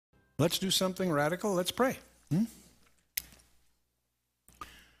let's do something radical. Let's pray.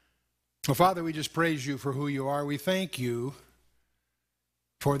 Well, Father, we just praise you for who you are. We thank you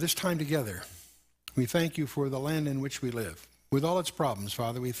for this time together. We thank you for the land in which we live. With all its problems,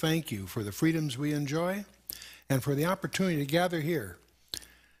 Father, we thank you for the freedoms we enjoy and for the opportunity to gather here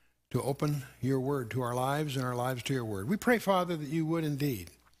to open your word to our lives and our lives to your word. We pray, Father, that you would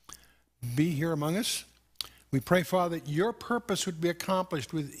indeed be here among us. We pray, Father, that your purpose would be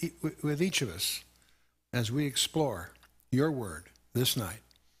accomplished with each of us as we explore your word this night,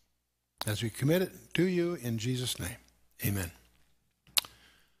 as we commit it to you in Jesus' name. Amen.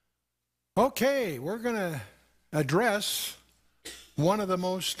 Okay, we're going to address one of the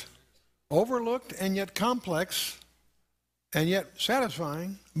most overlooked and yet complex and yet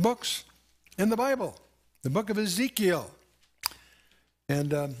satisfying books in the Bible, the book of Ezekiel.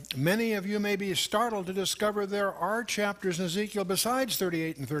 And many of you may be startled to discover there are chapters in Ezekiel besides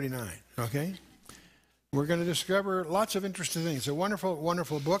 38 and 39, okay? We're going to discover lots of interesting things. It's a wonderful,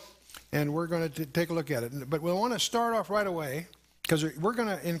 wonderful book, and we're going to take a look at it. But we want to start off right away because we're going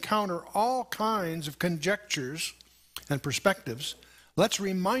to encounter all kinds of conjectures and perspectives. Let's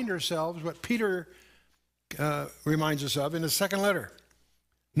remind ourselves what Peter reminds us of in his second letter.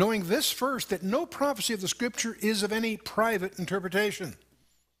 Knowing this first, that no prophecy of the Scripture is of any private interpretation.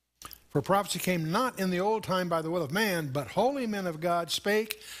 For prophecy came not in the old time by the will of man, but holy men of God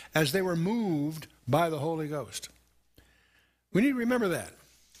spake as they were moved by the Holy Ghost. We need to remember that.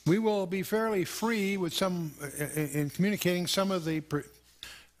 We will be fairly free with some in communicating some of the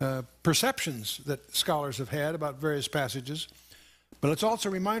perceptions that scholars have had about various passages. But let's also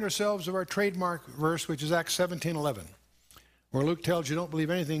remind ourselves of our trademark verse, which is Acts 17:11. Where Luke tells you, don't believe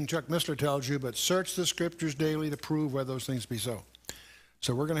anything Chuck Missler tells you, but search the Scriptures daily to prove whether those things be so.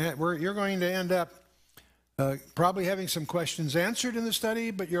 So you're going to end up probably having some questions answered in the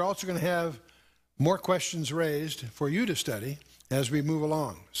study, but you're also going to have more questions raised for you to study as we move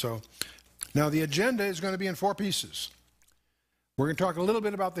along. So now the agenda is going to be in 4 pieces. We're going to talk a little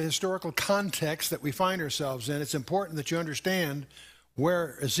bit about the historical context that we find ourselves in. It's important that you understand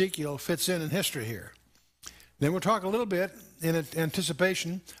where Ezekiel fits in history here. Then we'll talk a little bit in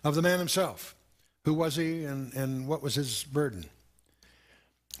anticipation of the man himself. Who was he and what was his burden?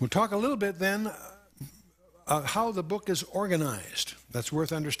 We'll talk a little bit then how the book is organized. That's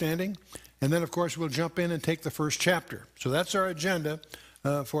worth understanding. And then, of course, we'll jump in and take the first chapter. So that's our agenda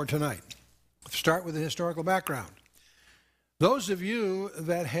for tonight. Let's start with the historical background. Those of you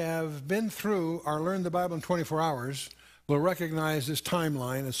that have been through or learned the Bible in 24 hours will recognize this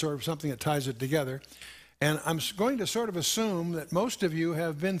timeline as sort of something that ties it together. And I'm going to sort of assume that most of you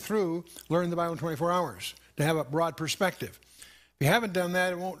have been through learning the Bible in 24 hours to have a broad perspective. If you haven't done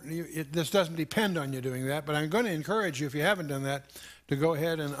that, this doesn't depend on you doing that, but I'm going to encourage you, if you haven't done that, to go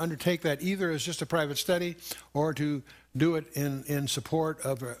ahead and undertake that either as just a private study or to do it in support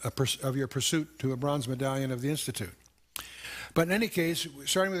of your pursuit to a bronze medallion of the Institute. But in any case,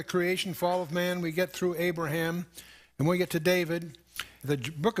 starting with the creation, fall of man, we get through Abraham, and when we get to David, the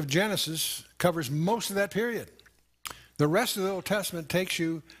book of Genesis covers most of that period. The rest of the Old Testament takes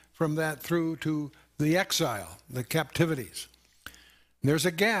you from that through to the exile, the captivities. There's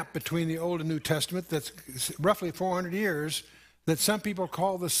a gap between the Old and New Testament that's roughly 400 years that some people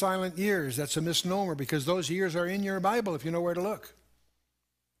call the silent years. That's a misnomer because those years are in your Bible if you know where to look.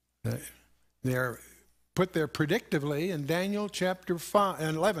 They're put there predictively in Daniel chapter 5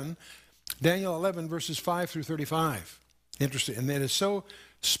 and 11, Daniel 11 verses 5 through 35. Interesting, and that is so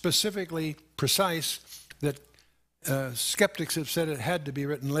specifically precise that skeptics have said it had to be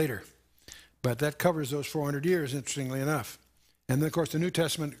written later. But that covers those 400 years, interestingly enough. And then, of course, the New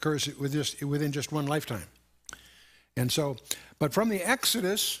Testament occurs within just one lifetime. And so, but from the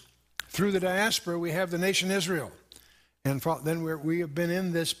Exodus through the diaspora, we have the nation Israel. And then we have been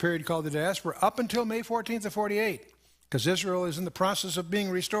in this period called the diaspora up until May 14th of 48, because Israel is in the process of being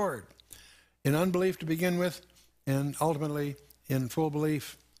restored in unbelief to begin with, and ultimately in full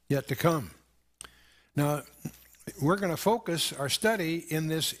belief yet to come. Now, we're going to focus our study in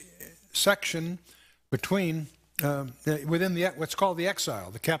this section between, within what's called the exile,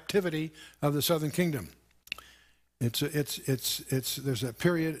 the captivity of the southern kingdom. There's a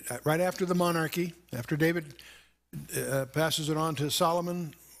period right after the monarchy, after David passes it on to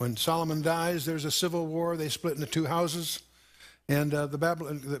Solomon. When Solomon dies, there's a civil war. They split into 2 houses. And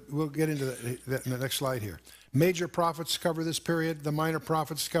we'll get into that in the next slide here. Major prophets cover this period. The minor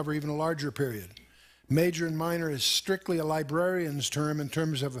prophets cover even a larger period. Major and minor is strictly a librarian's term in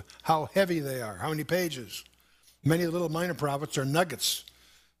terms of how heavy they are, how many pages. Many of the little minor prophets are nuggets.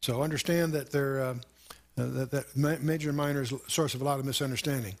 So understand that Major and minor is a source of a lot of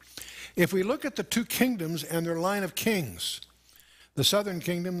misunderstanding. If we look at the two kingdoms and their line of kings, the southern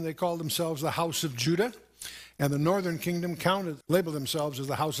kingdom, they called themselves the house of Judah, and the northern kingdom labeled themselves as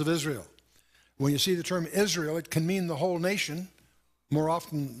the house of Israel. When you see the term Israel, it can mean the whole nation. More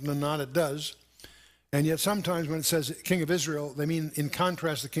often than not, it does. And yet sometimes when it says king of Israel, they mean in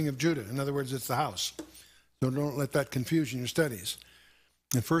contrast the king of Judah. In other words, it's the house. So don't let that confuse you in your studies.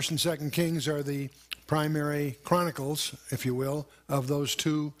 And 1st and 2nd Kings are the primary chronicles, if you will, of those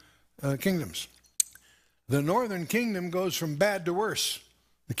two kingdoms. The northern kingdom goes from bad to worse.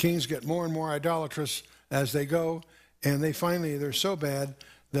 The kings get more and more idolatrous as they go, and they're so bad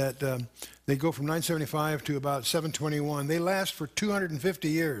that they go from 975 to about 721. They last for 250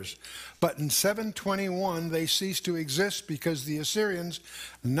 years. But in 721, they cease to exist because the Assyrians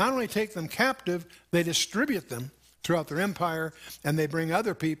not only take them captive, they distribute them throughout their empire, and they bring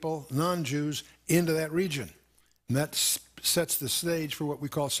other people, non-Jews, into that region. And that sets the stage for what we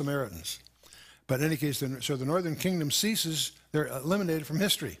call Samaritans. But in any case, so the northern kingdom ceases, they're eliminated from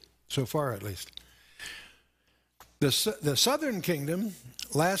history, so far at least. The southern kingdom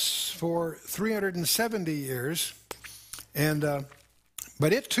lasts for 370 years, and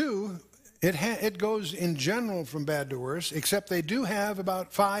but it too, it goes in general from bad to worse, except they do have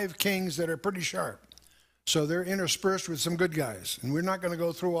about 5 kings that are pretty sharp. So they're interspersed with some good guys. And we're not going to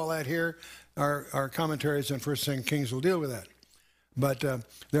go through all that here. Our commentaries on 1st and 2nd Kings will deal with that. But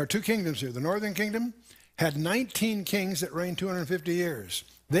there are 2 kingdoms here. The northern kingdom had 19 kings that reigned 250 years.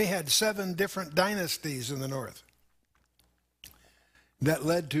 They had 7 different dynasties in the north. That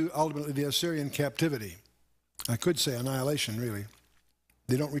led to ultimately the Assyrian captivity. I could say annihilation, really.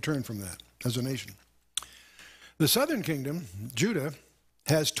 They don't return from that as a nation. The southern kingdom, Judah,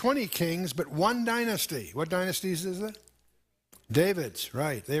 has 20 kings, but 1 dynasty. What dynasties is that? David's,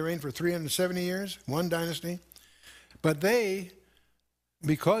 right. They reigned for 370 years, 1 dynasty. But they,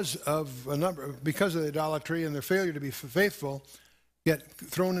 because of the idolatry and their failure to be faithful, get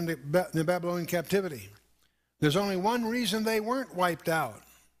thrown into the Babylonian captivity. There's only one reason they weren't wiped out.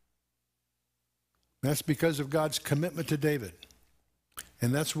 That's because of God's commitment to David.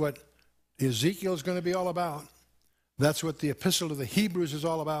 And that's what Ezekiel is going to be all about. That's what the Epistle to the Hebrews is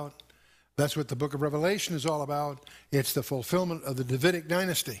all about. That's what the book of Revelation is all about. It's the fulfillment of the Davidic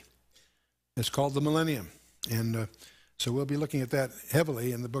dynasty. It's called the millennium. And so we'll be looking at that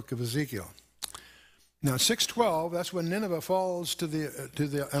heavily in the book of Ezekiel. Now, 612, that's when Nineveh falls to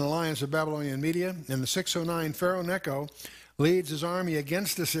an alliance of Babylonian Media. In the 609, Pharaoh Necho leads his army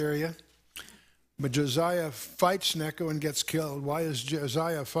against Assyria. But Josiah fights Necho and gets killed. Why is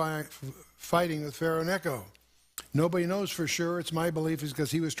Josiah fighting with Pharaoh Necho? Nobody knows for sure. It's my belief is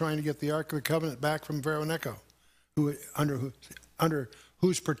because he was trying to get the Ark of the Covenant back from Pharaoh Necho, under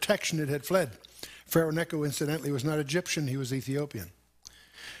whose protection it had fled. Pharaoh Necho, incidentally, was not Egyptian. He was Ethiopian.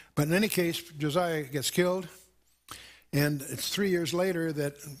 But in any case, Josiah gets killed, and it's 3 years later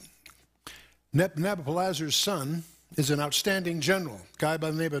that Nabopolassar's son is an outstanding general, a guy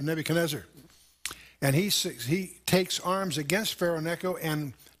by the name of Nebuchadnezzar. And he takes arms against Pharaoh Necho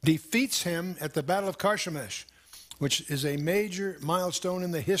and defeats him at the Battle of Carchemish, which is a major milestone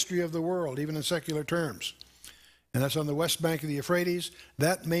in the history of the world, even in secular terms. And that's on the west bank of the Euphrates.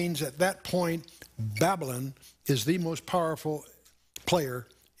 That means at that point, Babylon is the most powerful player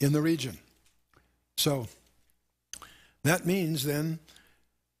in the region. So that means then,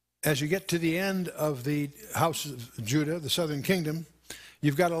 as you get to the end of the house of Judah, the southern kingdom,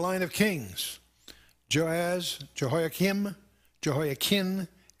 you've got a line of kings: Joaz, Jehoiakim, Jehoiakin,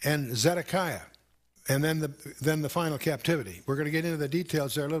 and Zedekiah. And then the final captivity. We're going to get into the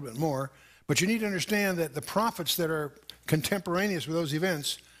details there a little bit more. But you need to understand that the prophets that are contemporaneous with those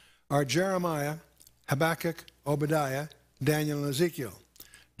events are Jeremiah, Habakkuk, Obadiah, Daniel, and Ezekiel.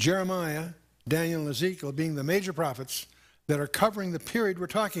 Jeremiah, Daniel, and Ezekiel being the major prophets that are covering the period we're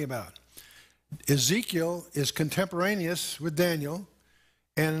talking about. Ezekiel is contemporaneous with Daniel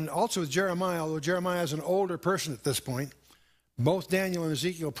and also with Jeremiah, although Jeremiah is an older person at this point. Both Daniel and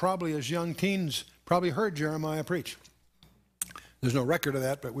Ezekiel, probably as young teens, probably heard Jeremiah preach. There's no record of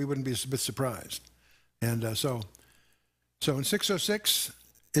that, but we wouldn't be a bit surprised. And so in 606,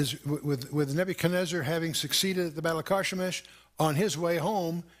 is with Nebuchadnezzar having succeeded at the Battle of Carchemish, on his way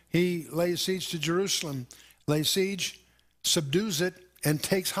home, he lays siege to Jerusalem, lays siege, subdues it, and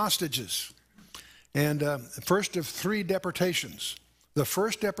takes hostages. And first of 3 deportations. The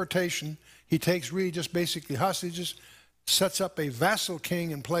first deportation, he takes really just basically hostages, sets up a vassal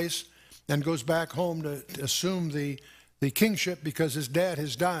king in place, and goes back home to assume the kingship because his dad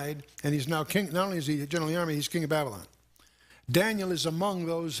has died, and he's now king. Not only is he general of the army, he's king of Babylon. Daniel is among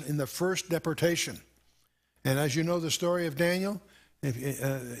those in the first deportation. And as you know the story of Daniel,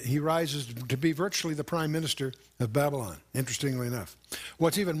 he rises to be virtually the prime minister of Babylon, interestingly enough.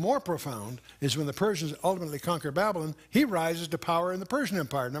 What's even more profound is when the Persians ultimately conquer Babylon, he rises to power in the Persian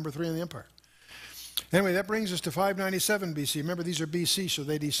Empire, number 3 in the empire. Anyway, that brings us to 597 BC. Remember, these are BC, so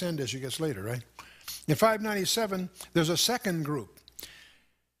they descend as you get later, right? In 597, there's a second group.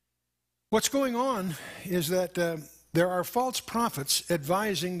 What's going on is that there are false prophets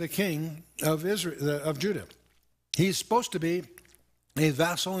advising the king of Judah. He's supposed to be a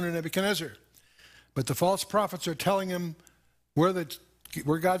vassal under Nebuchadnezzar. But the false prophets are telling him, we're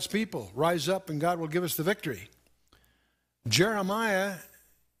God's people. Rise up and God will give us the victory. Jeremiah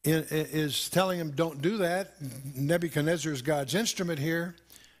is telling him, don't do that. Nebuchadnezzar is God's instrument here.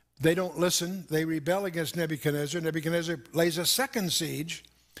 They don't listen. They rebel against Nebuchadnezzar. Nebuchadnezzar lays a second siege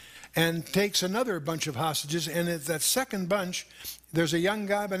and takes another bunch of hostages. And at that second bunch, there's a young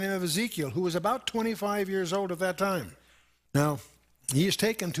guy by the name of Ezekiel, who was about 25 years old at that time. Now, he is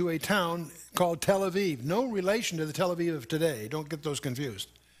taken to a town called Tel Aviv. No relation to the Tel Aviv of today. Don't get those confused.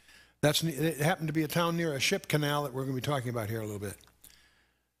 It happened to be a town near a ship canal that we're going to be talking about here a little bit.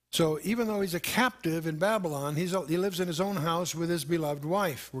 So even though he's a captive in Babylon, he lives in his own house with his beloved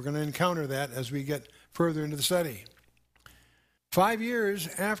wife. We're going to encounter that as we get further into the study. 5 years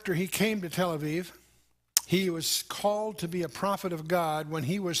after he came to Tel Aviv, he was called to be a prophet of God when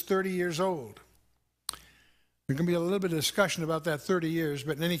he was 30 years old. There's going to be a little bit of discussion about that 30 years,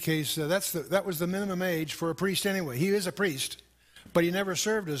 but in any case, that was the minimum age for a priest anyway. He is a priest, but he never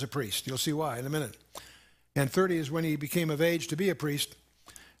served as a priest. You'll see why in a minute. And 30 is when he became of age to be a priest.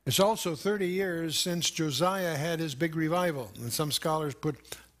 It's also 30 years since Josiah had his big revival, and some scholars put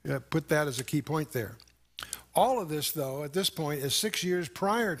that as a key point there. All of this, though, at this point, is 6 years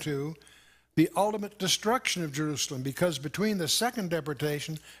prior to the ultimate destruction of Jerusalem, because between the second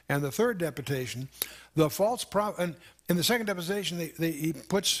deportation and the third deportation, the false prophet, and in the second deportation, he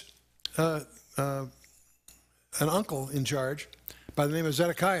puts an uncle in charge by the name of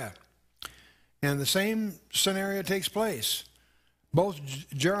Zedekiah, and the same scenario takes place. Both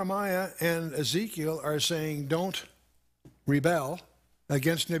Jeremiah and Ezekiel are saying, don't rebel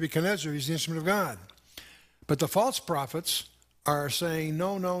against Nebuchadnezzar. He's the instrument of God. But the false prophets are saying,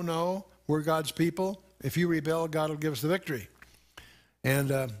 no, no, no, we're God's people. If you rebel, God will give us the victory. And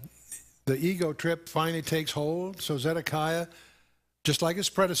the ego trip finally takes hold. So Zedekiah, just like his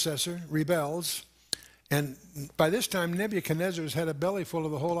predecessor, rebels. And by this time, Nebuchadnezzar's had a belly full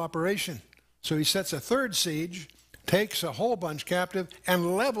of the whole operation. So he sets a third siege, takes a whole bunch captive,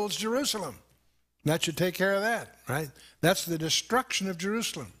 and levels Jerusalem. That should take care of that, right? That's the destruction of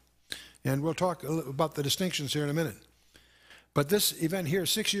Jerusalem. And we'll talk about the distinctions here in a minute. But this event here,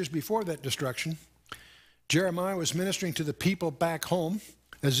 6 years before that destruction, Jeremiah was ministering to the people back home.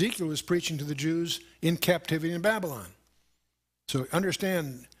 Ezekiel was preaching to the Jews in captivity in Babylon. So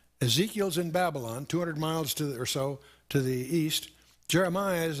understand, Ezekiel's in Babylon, 200 miles or so to the east.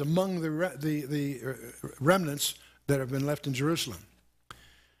 Jeremiah is among the remnants that have been left in Jerusalem.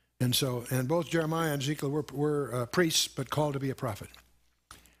 And both Jeremiah and Ezekiel were priests, but called to be a prophet.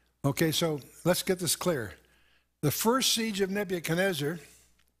 Okay, so let's get this clear. The first siege of Nebuchadnezzar,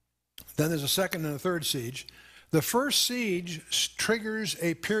 then there's a second and a third siege. The first siege triggers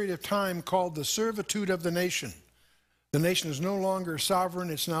a period of time called the servitude of the nation. The nation is no longer sovereign.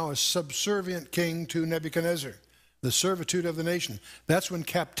 It's now a subservient king to Nebuchadnezzar. The servitude of the nation. That's when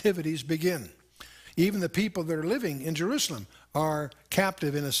captivities begin. Even the people that are living in Jerusalem are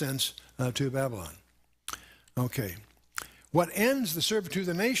captive, in a sense, to Babylon. Okay. What ends the servitude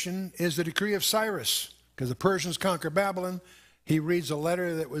of the nation is the decree of Cyrus, because the Persians conquer Babylon. He reads a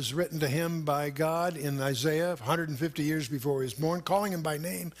letter that was written to him by God in Isaiah 150 years before he was born, calling him by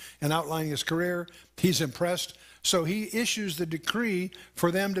name and outlining his career. He's impressed. So he issues the decree for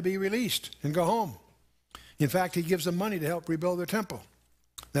them to be released and go home. In fact, he gives them money to help rebuild their temple.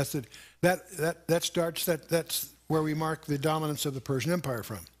 That's where we mark the dominance of the Persian Empire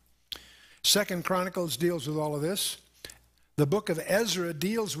from. Second Chronicles deals with all of this. The book of Ezra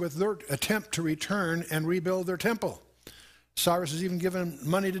deals with their attempt to return and rebuild their temple. Cyrus has even given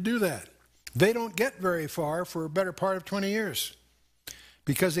money to do that. They don't get very far for a better part of 20 years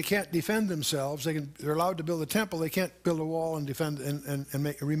because they can't defend themselves. They're allowed to build a temple. They can't build a wall and defend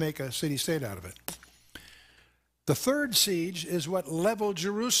and remake a city-state out of it. The third siege is what leveled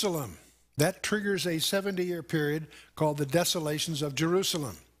Jerusalem. That triggers a 70-year period called the Desolations of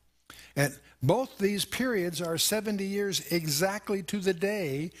Jerusalem. And both these periods are 70 years exactly to the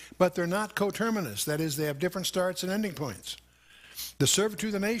day, but they're not coterminous. That is, they have different starts and ending points. The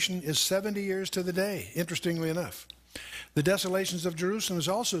servitude of the nation is 70 years to the day, interestingly enough. The desolations of Jerusalem is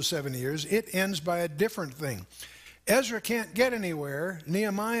also 70 years. It ends by a different thing. Ezra can't get anywhere.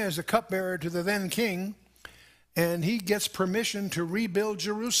 Nehemiah is the cupbearer to the then king, and he gets permission to rebuild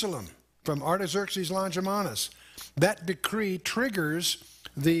Jerusalem from Artaxerxes Longimanus. That decree triggers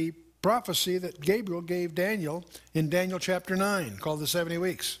the prophecy that Gabriel gave Daniel in Daniel chapter 9, called the 70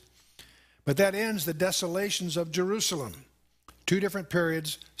 weeks. But that ends the desolations of Jerusalem. 2 different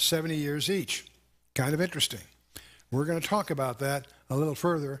periods, 70 years each. Kind of interesting. We're going to talk about that a little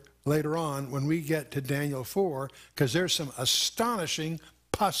further later on when we get to Daniel 4, because there's some astonishing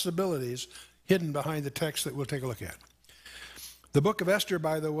possibilities hidden behind the text that we'll take a look at. The book of Esther,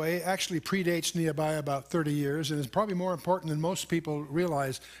 by the way, actually predates Nehemiah about 30 years and is probably more important than most people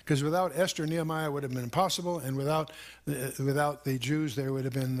realize, because without Esther, Nehemiah would have been impossible, and without the Jews, they would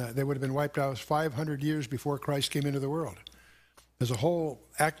have been wiped out 500 years before Christ came into the world. There's a whole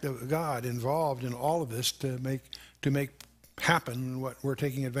act of God involved in all of this to make happen what we're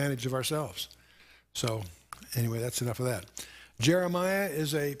taking advantage of ourselves. So anyway, that's enough of that. Jeremiah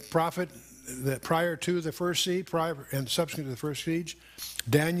is a prophet that prior to the first siege, and subsequent to the first siege.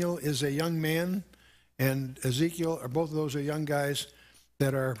 Daniel is a young man, and Ezekiel, or both of those are young guys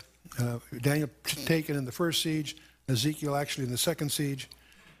that are Daniel taken in the first siege, Ezekiel actually in the second siege.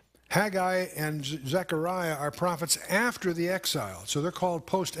 Haggai and Zechariah are prophets after the exile, so they're called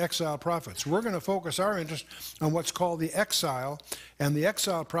post-exile prophets. We're going to focus our interest on what's called the exile, and the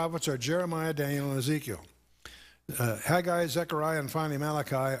exile prophets are Jeremiah, Daniel, and Ezekiel. Haggai, Zechariah, and finally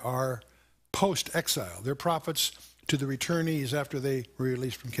Malachi are post-exile. They're prophets to the returnees after they were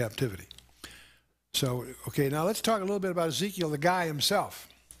released from captivity. So, okay, now let's talk a little bit about Ezekiel, the guy himself.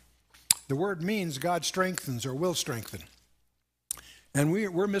 The word means God strengthens or will strengthen. And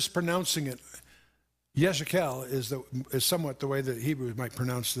we're mispronouncing it. Yezekiel is somewhat the way that Hebrews might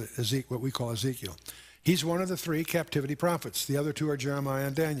pronounce what we call Ezekiel. He's one of the 3 captivity prophets. The other 2 are Jeremiah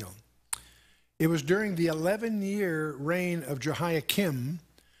and Daniel. It was during the 11-year reign of Jehoiakim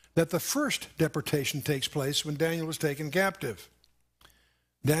that the first deportation takes place, when Daniel was taken captive.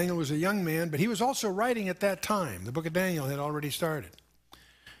 Daniel was a young man, but he was also writing at that time. The book of Daniel had already started.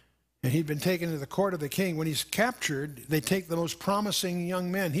 And he'd been taken to the court of the king. When he's captured, they take the most promising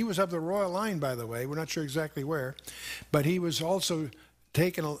young men. He was of the royal line, by the way. We're not sure exactly where. But he was also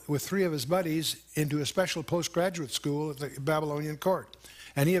taken with 3 of his buddies into a special postgraduate school at the Babylonian court.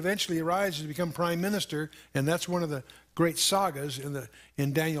 And he eventually arises to become prime minister, and that's one of the great sagas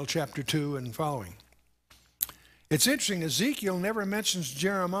in Daniel chapter 2 and following. It's interesting, Ezekiel never mentions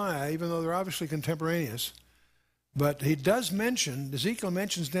Jeremiah, even though they're obviously contemporaneous. But he does Ezekiel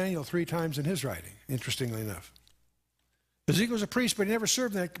mentions Daniel 3 times in his writing, interestingly enough. Ezekiel was a priest, but he never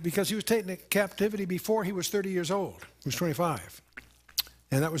served that because he was taken into captivity before he was 30 years old. He was 25.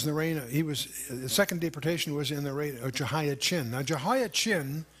 And that was in the reign the second deportation was in the reign of Jehoiachin. Now,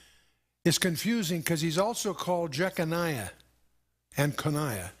 Jehoiachin is confusing because he's also called Jeconiah and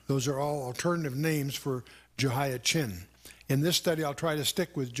Coniah. Those are all alternative names for Jehoiachin. In this study, I'll try to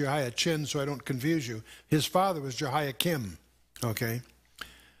stick with Jehoiachin so I don't confuse you. His father was Jehoiakim, okay?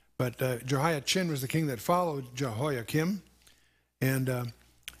 But Jehoiachin was the king that followed Jehoiakim, and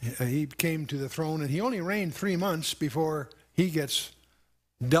he came to the throne, and he only reigned 3 months before he gets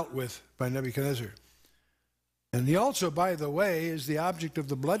dealt with by Nebuchadnezzar. And he also, by the way, is the object of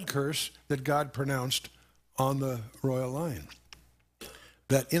the blood curse that God pronounced on the royal line.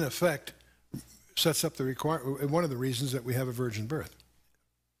 That, in effect, sets up one of the reasons that we have a virgin birth.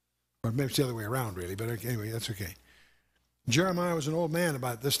 Or maybe it's the other way around, really, but anyway, that's okay. Jeremiah was an old man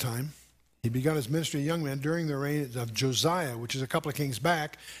about this time. He began his ministry a young man during the reign of Josiah, which is a couple of kings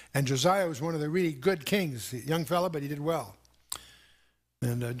back, and Josiah was one of the really good kings, a young fellow, but he did well.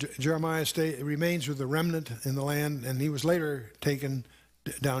 And Jeremiah remains with the remnant in the land, and he was later taken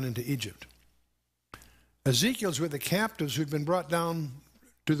down into Egypt. Ezekiel's with the captives who'd been brought down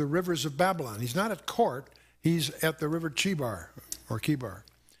to the rivers of Babylon. He's not at court, he's at the river Chebar, or Kibar.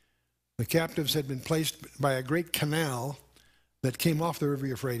 The captives had been placed by a great canal that came off the river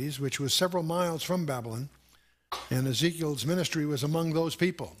Euphrates, which was several miles from Babylon, and Ezekiel's ministry was among those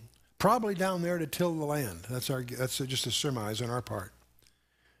people, probably down there to till the land. That's just a surmise on our part.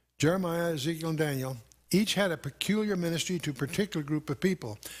 Jeremiah, Ezekiel, and Daniel each had a peculiar ministry to a particular group of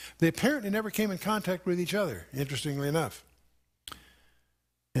people. They apparently never came in contact with each other, interestingly enough.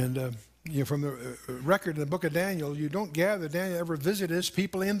 And from the record in the book of Daniel, you don't gather Daniel ever visited his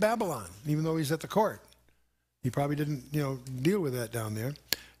people in Babylon, even though he's at the court. He probably didn't, deal with that down there.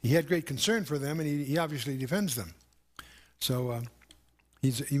 He had great concern for them, and he obviously defends them. So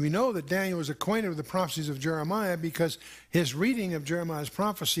We know that Daniel was acquainted with the prophecies of Jeremiah because his reading of Jeremiah's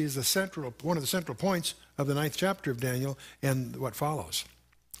prophecy is one of the central points of the 9th chapter of Daniel and what follows.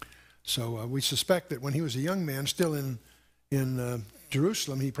 So we suspect that when he was a young man, still in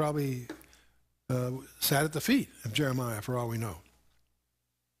Jerusalem, he probably sat at the feet of Jeremiah, for all we know.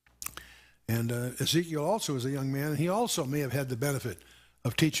 And Ezekiel also was a young man, and he also may have had the benefit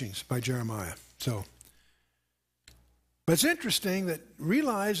of teachings by Jeremiah. But it's interesting that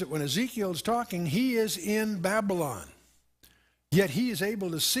realize that when Ezekiel is talking, he is in Babylon. Yet he is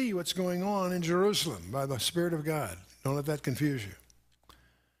able to see what's going on in Jerusalem by the Spirit of God. Don't let that confuse you.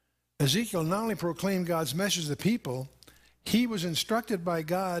 Ezekiel not only proclaimed God's message to the people, he was instructed by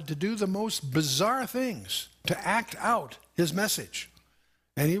God to do the most bizarre things, to act out his message.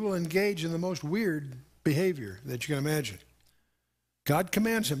 And he will engage in the most weird behavior that you can imagine. God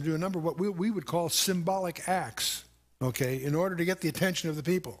commands him to do a number of what we would call symbolic acts, okay, in order to get the attention of the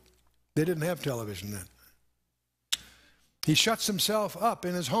people. They didn't have television then. He shuts himself up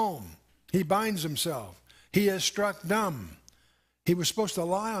in his home. He binds himself. He is struck dumb. He was supposed to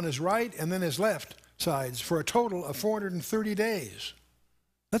lie on his right and then his left sides for a total of 430 days.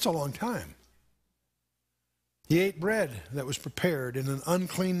 That's a long time. He ate bread that was prepared in an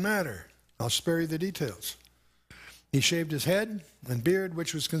unclean manner. I'll spare you the details. He shaved his head and beard,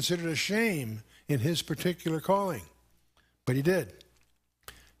 which was considered a shame in his particular calling. But he did.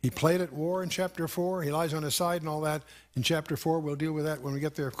 He played at war in chapter 4. He lies on his side and all that in chapter 4. We'll deal with that when we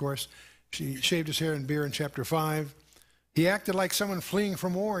get there, of course. He shaved his hair and beard in chapter 5. He acted like someone fleeing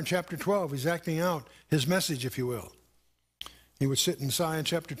from war in chapter 12. He's acting out his message, if you will. He would sit and sigh in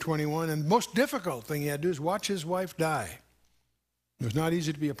chapter 21. And the most difficult thing he had to do is watch his wife die. It was not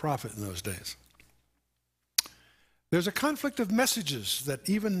easy to be a prophet in those days. There's a conflict of messages that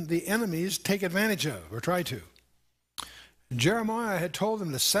even the enemies take advantage of, or try to. Jeremiah had told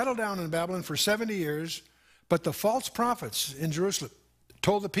them to settle down in Babylon for 70 years, but the false prophets in Jerusalem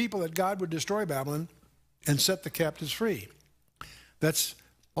told the people that God would destroy Babylon and set the captives free. That's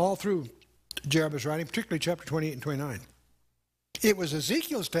all through Jeremiah's writing, particularly chapter 28 and 29. It was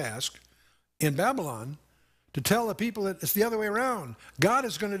Ezekiel's task in Babylon to tell the people that it's the other way around. God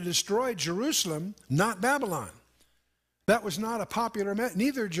is going to destroy Jerusalem, not Babylon. That was not a popular message.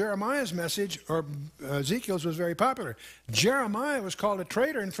 Neither Jeremiah's message or Ezekiel's was very popular. Jeremiah was called a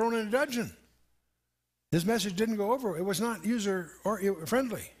traitor and thrown in a dungeon. His message didn't go over. It was not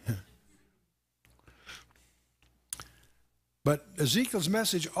user-friendly. But Ezekiel's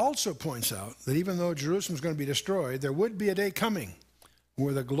message also points out that even though Jerusalem is going to be destroyed, there would be a day coming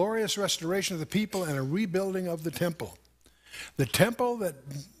with a glorious restoration of the people and a rebuilding of the temple. The temple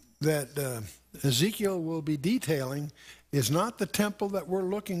that Ezekiel will be detailing is not the temple that we're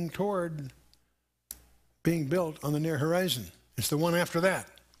looking toward being built on the near horizon. It's the one after that.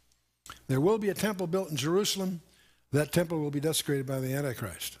 There will be a temple built in Jerusalem. That temple will be desecrated by the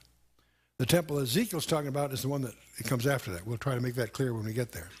Antichrist. The temple Ezekiel's talking about is the one that comes after that. We'll try to make that clear when we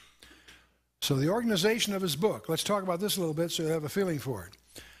get there. So the organization of his book, let's talk about this a little bit so you have a feeling for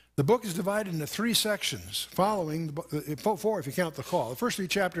it. The book is divided into 3 sections, following, 4 if you count the call. The first 3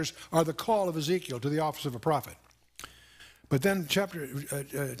 chapters are the call of Ezekiel to the office of a prophet. But then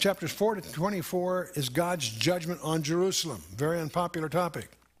chapters 4 to 24 is God's judgment on Jerusalem, very unpopular topic.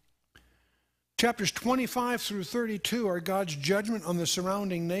 Chapters 25 through 32 are God's judgment on the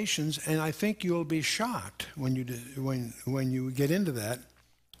surrounding nations, and I think you'll be shocked when you get into that,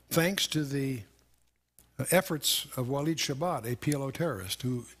 thanks to the efforts of Walid Shabat, a PLO terrorist,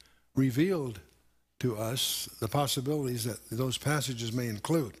 who revealed to us the possibilities that those passages may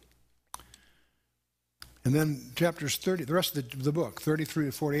include. And then chapters 30, the rest of the book, 33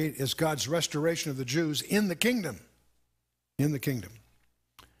 to 48, is God's restoration of the Jews in the kingdom. In the kingdom.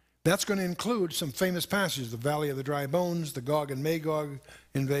 That's going to include some famous passages, the Valley of the Dry Bones, the Gog and Magog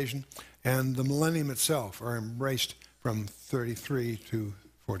invasion, and the millennium itself are embraced from 33 to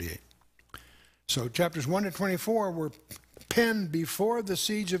 48. So chapters 1 to 24 were penned before the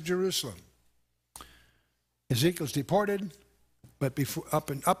siege of Jerusalem. Ezekiel's deported, but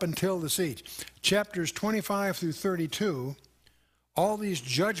up until the siege. Chapters 25 through 32, all these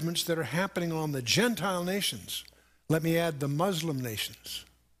judgments that are happening on the Gentile nations, let me add the Muslim nations,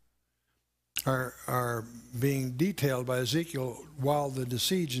 are being detailed by Ezekiel while the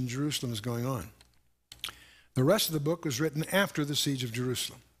siege in Jerusalem is going on. The rest of the book was written after the siege of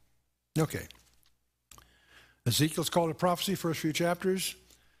Jerusalem. Okay. Ezekiel's called a prophecy, first few chapters.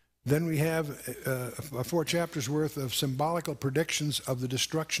 Then we have 4 chapters worth of symbolical predictions of the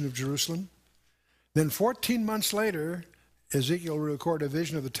destruction of Jerusalem. Then 14 months later, Ezekiel will record a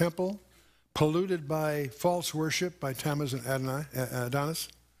vision of the temple, polluted by false worship by Tammuz and Adonis,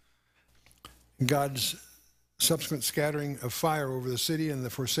 God's subsequent scattering of fire over the city and the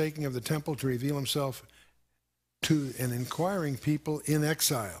forsaking of the temple to reveal himself to an inquiring people in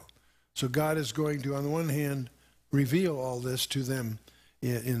exile. So God is going to, on the one hand, reveal all this to them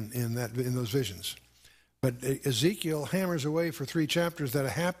in those visions. But Ezekiel hammers away for 3 chapters that a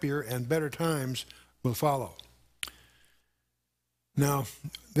happier and better times will follow. Now,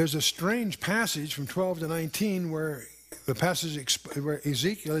 there's a strange passage from 12 to 19 where the passage where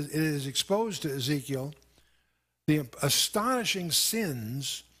Ezekiel, it is exposed to Ezekiel the astonishing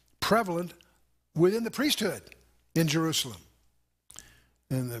sins prevalent within the priesthood in Jerusalem,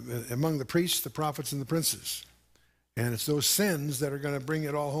 and among the priests, the prophets, and the princes. And it's those sins that are going to bring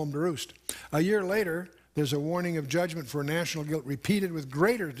it all home to roost. A year later, there's a warning of judgment for national guilt repeated with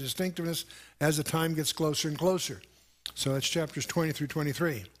greater distinctiveness as the time gets closer and closer. So that's chapters 20 through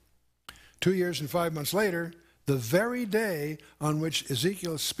 23. 2 years and 5 months later, the very day on which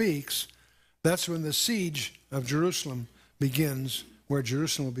Ezekiel speaks, that's when the siege of Jerusalem begins, where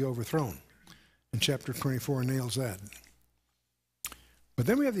Jerusalem will be overthrown. And chapter 24 nails that. But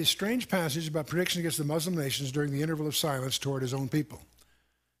then we have these strange passages about predictions against the Muslim nations during the interval of silence toward his own people.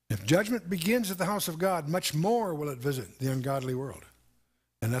 If judgment begins at the house of God, much more will it visit the ungodly world.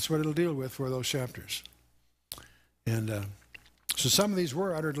 And that's what it'll deal with for those chapters. And so some of these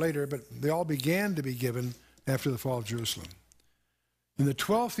were uttered later, but they all began to be given after the fall of Jerusalem. In the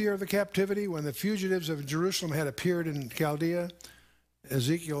 12th year of the captivity, when the fugitives of Jerusalem had appeared in Chaldea,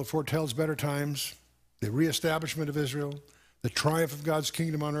 Ezekiel foretells better times, the reestablishment of Israel, the triumph of God's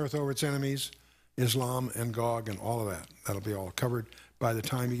kingdom on earth over its enemies, Islam and Gog and all of that. That'll be all covered by the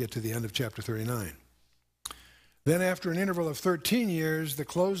time you get to the end of chapter 39. Then after an interval of 13 years, the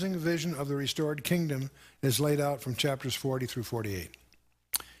closing vision of the restored kingdom is laid out from chapters 40 through 48.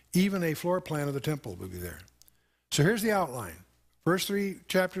 Even a floor plan of the temple will be there. So here's the outline. First 3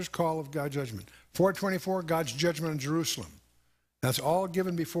 chapters, call of God's judgment. 424, God's judgment on Jerusalem. That's all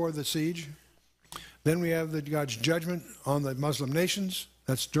given before the siege. Then we have God's judgment on the Muslim nations.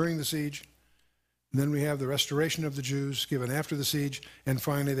 That's during the siege. And then we have the restoration of the Jews given after the siege. And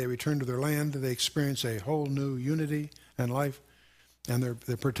finally, they return to their land. They experience a whole new unity and life. And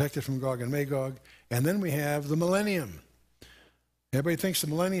they're protected from Gog and Magog. And then we have the millennium. Everybody thinks the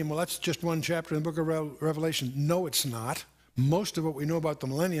millennium, well, that's just one chapter in the book of Revelation. No, it's not. Most of what we know about the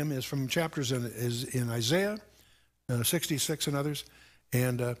millennium is from chapters in Isaiah, 66 and others,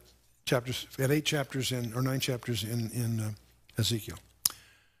 and 8 chapters or 9 chapters in Ezekiel.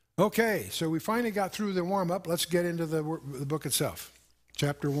 Okay, so we finally got through the warm-up. Let's get into the book itself.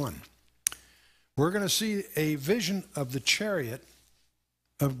 Chapter 1. We're going to see a vision of the chariot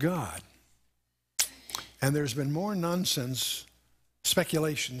of God. And there's been more nonsense,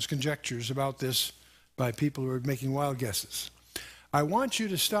 speculations, conjectures about this by people who are making wild guesses. I want you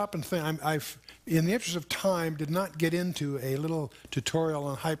to stop and think. I've, in the interest of time, did not get into a little tutorial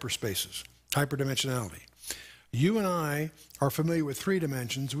on hyperspaces, hyperdimensionality. You and I are familiar with 3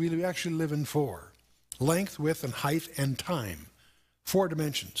 dimensions. We actually live in 4. Length, width, and height, and time. 4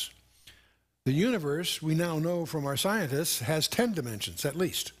 dimensions. The universe, we now know from our scientists, has 10 dimensions at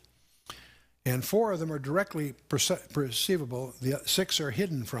least. And 4 of them are directly perceivable. The 6 are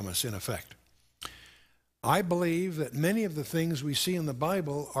hidden from us, in effect. I believe that many of the things we see in the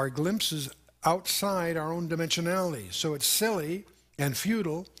Bible are glimpses outside our own dimensionality. So it's silly and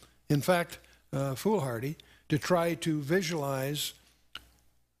futile, in fact, foolhardy, to try to visualize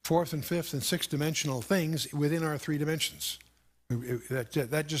 4th and 5th and 6th dimensional things within our 3 dimensions.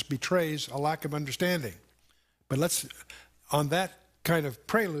 That just betrays a lack of understanding. But on that kind of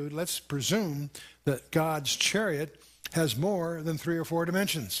prelude, let's presume that God's chariot has more than 3 or 4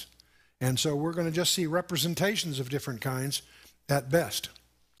 dimensions. And so we're going to just see representations of different kinds at best.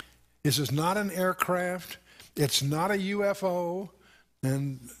 This is not an aircraft. It's not a UFO.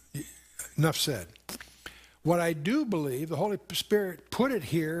 And enough said. What I do believe, the Holy Spirit put it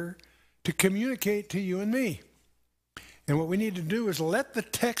here to communicate to you and me. And what we need to do is let the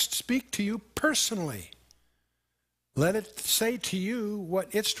text speak to you personally. Let it say to you what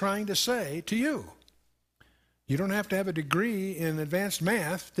it's trying to say to you. You don't have to have a degree in advanced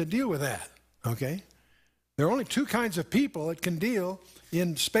math to deal with that, okay? There are only 2 kinds of people that can deal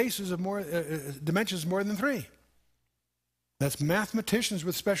in spaces of dimensions more than 3. That's mathematicians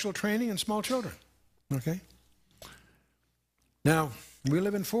with special training and small children, okay? Now, we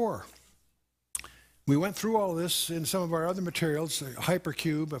live in 4. We went through all this in some of our other materials, a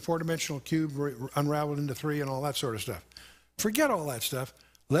hypercube, a 4-dimensional cube unraveled into 3 and all that sort of stuff. Forget all that stuff.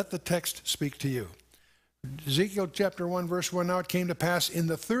 Let the text speak to you. Ezekiel chapter 1, verse 1, now it came to pass in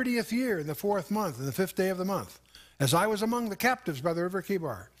the 30th year, in the 4th month, in the 5th day of the month, as I was among the captives by the river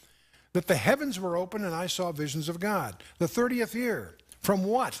Chebar, that the heavens were open and I saw visions of God. The 30th year. From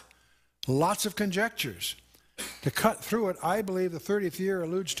what? Lots of conjectures. To cut through it, I believe the 30th year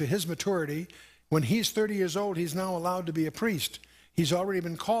alludes to his maturity. When he's 30 years old, he's now allowed to be a priest. He's already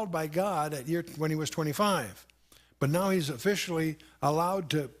been called by God when he was 25. But now he's officially allowed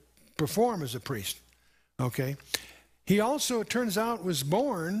to perform as a priest. Okay? He also, it turns out, was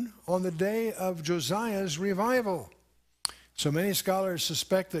born on the day of Josiah's revival. So many scholars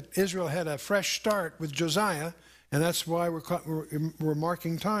suspect that Israel had a fresh start with Josiah, and that's why we're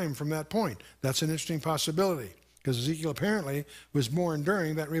marking time from that point. That's an interesting possibility, because Ezekiel apparently was born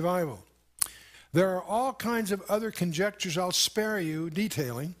during that revival. There are all kinds of other conjectures I'll spare you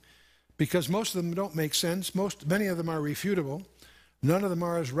detailing, because most of them don't make sense. Many of them are refutable. None of them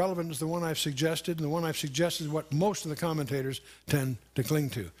are as relevant as the one I've suggested, and the one I've suggested is what most of the commentators tend to cling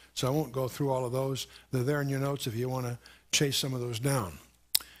to. So I won't go through all of those. They're there in your notes if you want to chase some of those down.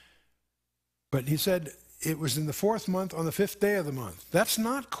 But he said it was in the 4th month on the 5th day of the month. That's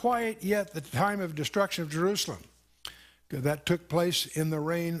not quite yet the time of destruction of Jerusalem. That took place in the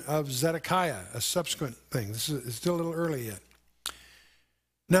reign of Zedekiah, a subsequent thing. This is still a little early yet.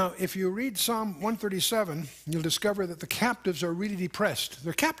 Now, if you read Psalm 137, you'll discover that the captives are really depressed.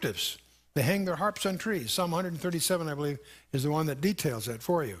 They're captives. They hang their harps on trees. Psalm 137, I believe, is the one that details that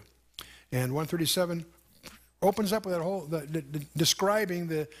for you. And 137 opens up with that whole, describing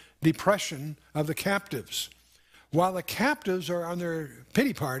the depression of the captives. While the captives are on their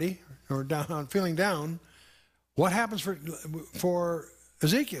pity party, or down, feeling down, what happens for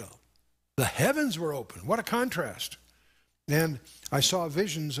Ezekiel? The heavens were open. What a contrast. And I saw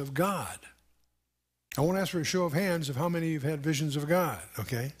visions of God. I won't ask for a show of hands of how many of you have had visions of God,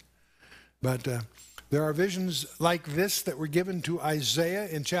 okay? But there are visions like this that were given to Isaiah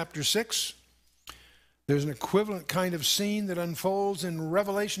in chapter 6. There's an equivalent kind of scene that unfolds in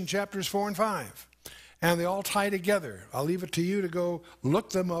Revelation chapters 4 and 5. And they all tie together. I'll leave it to you to go look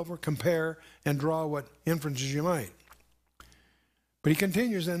them over, compare, and draw what inferences you might. But he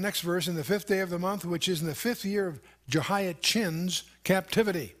continues in the next verse, in the 5th day of the month, which is in the 5th year of Jehoiachin's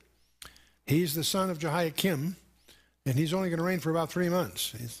captivity. He's the son of Jehoiakim, and he's only going to reign for about 3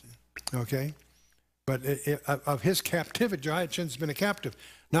 months. Okay? But of his captivity, Jehoiachin's been a captive.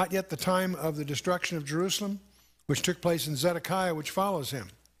 Not yet the time of the destruction of Jerusalem, which took place in Zedekiah, which follows him.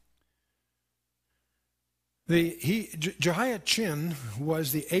 Jehoiachin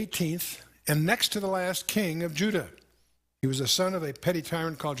was the 18th and next to the last king of Judah. He was the son of a petty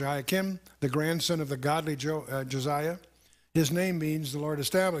tyrant called Jehoiakim, the grandson of the godly Josiah. His name means the Lord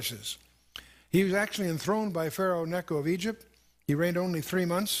establishes. He was actually enthroned by Pharaoh Necho of Egypt. He reigned only 3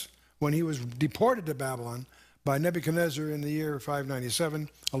 months when he was deported to Babylon by Nebuchadnezzar in the year 597,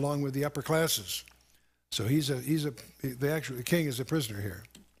 along with the upper classes. So the king is a prisoner here.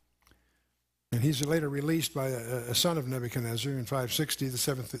 And he's later released by a son of Nebuchadnezzar in 560, the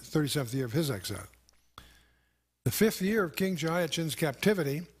 37th year of his exile. The 5th year of King Jehoiachin's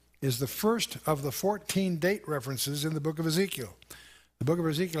captivity is the first of the 14 date references in the book of Ezekiel. The book of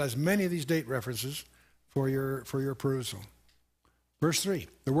Ezekiel has many of these date references for your perusal. Verse 3,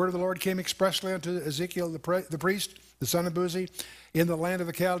 the word of the Lord came expressly unto Ezekiel the priest, the son of Buzi, in the land of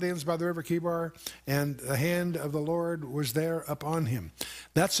the Chaldeans by the river Chebar, and the hand of the Lord was there upon him.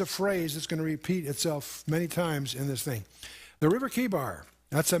 That's a phrase that's going to repeat itself many times in this thing. The river Chebar,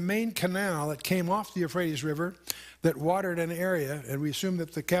 that's a main canal that came off the Euphrates River that watered an area, and we assume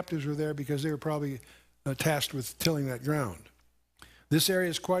that the captives were there because they were probably tasked with tilling that ground. This area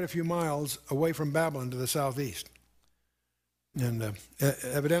is quite a few miles away from Babylon to the southeast. And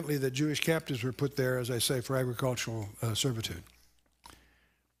evidently the Jewish captives were put there, as I say, for agricultural servitude.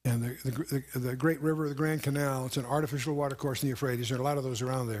 And the great river, the Grand Canal, it's an artificial watercourse in the Euphrates. There are a lot of those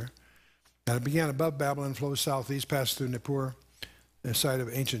around there. And it began above Babylon, flows southeast, passed through Nippur, the site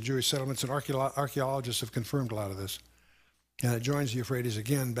of ancient Jewish settlements, and archaeologists have confirmed a lot of this. And it joins the Euphrates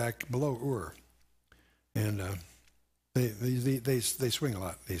again back below Ur. And they swing a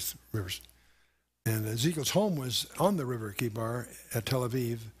lot, these rivers. And Ezekiel's home was on the river Chebar at Tel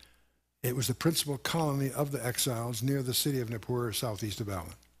Aviv. It was the principal colony of the exiles near the city of Nippur, southeast of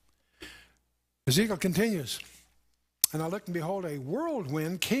Babylon. Ezekiel continues, and I looked, and behold, a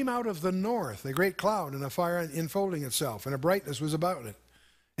whirlwind came out of the north, a great cloud, and a fire enfolding itself, and a brightness was about it.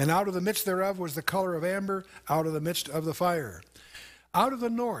 And out of the midst thereof was the color of amber, out of the midst of the fire. Out of the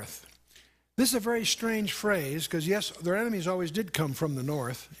north. This is a very strange phrase, because yes, their enemies always did come from the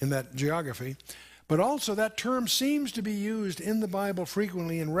north in that geography, but also that term seems to be used in the Bible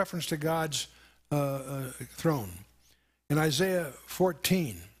frequently in reference to God's throne. In Isaiah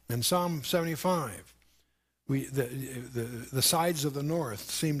 14 and Psalm 75, the sides of the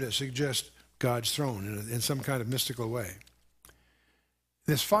north seem to suggest God's throne in some kind of mystical way.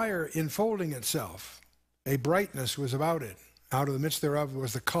 This fire enfolding itself, a brightness was about it. Out of the midst thereof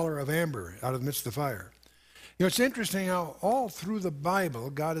was the color of amber, out of the midst of the fire. You know, it's interesting how all through the Bible,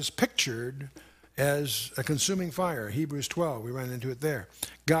 God is pictured as a consuming fire. Hebrews 12, we ran into it there.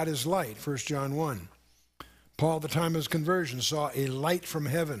 God is light, 1 John 1. Paul, at the time of his conversion, saw a light from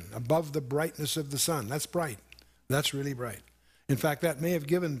heaven above the brightness of the sun. That's bright. That's really bright. In fact, that may have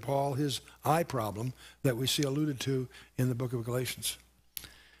given Paul his eye problem that we see alluded to in the book of Galatians.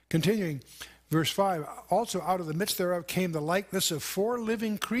 Continuing, verse 5, also out of the midst thereof came the likeness of 4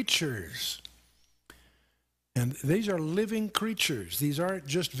 living creatures. And these are living creatures. These aren't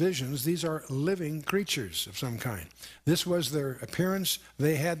just visions. These are living creatures of some kind. This was their appearance.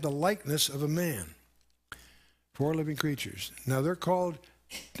 They had the likeness of a man. 4 living creatures. Now they're called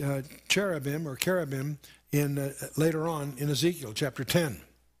cherubim or cherubim later on in Ezekiel chapter 10.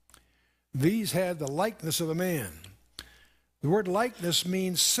 These had the likeness of a man. The word likeness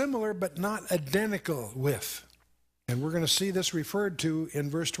means similar but not identical with. And we're going to see this referred to in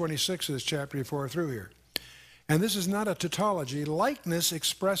verse 26 of this chapter before through here. And this is not a tautology. Likeness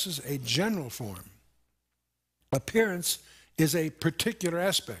expresses a general form. Appearance is a particular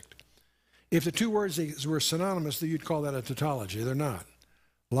aspect. If the two words were synonymous, then you'd call that a tautology. They're not.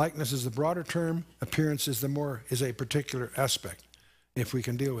 Likeness is the broader term. Appearance is a particular aspect, if we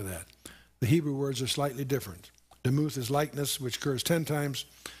can deal with that. The Hebrew words are slightly different. Demuth is likeness, which occurs 10 times.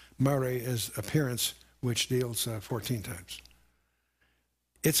 Mare is appearance, which deals 14 times.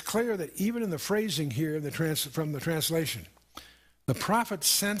 It's clear that even in the phrasing here from the translation, the prophet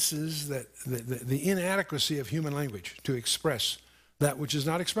senses that the inadequacy of human language to express that which is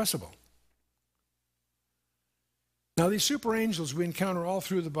not expressible. Now, these super angels we encounter all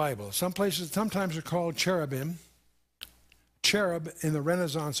through the Bible. Sometimes they're called cherubim. Cherub in the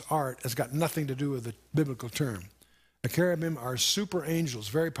Renaissance art has got nothing to do with the biblical term. The cherubim are super angels,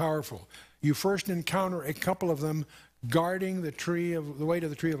 very powerful. You first encounter a couple of them guarding the way to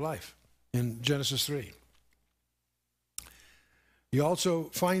the tree of life in Genesis 3. You also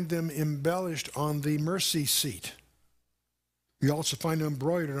find them embellished on the mercy seat. You also find them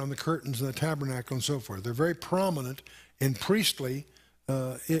embroidered on the curtains in the tabernacle and so forth. They're very prominent in priestly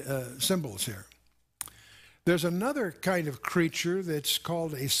symbols here. There's another kind of creature that's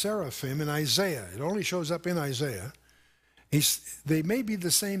called a seraphim in Isaiah. It only shows up in Isaiah. They may be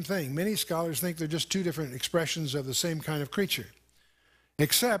the same thing. Many scholars think they're just 2 different expressions of the same kind of creature,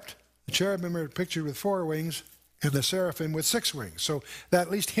 except the cherubim are pictured with 4 wings and the seraphim with 6 wings. So that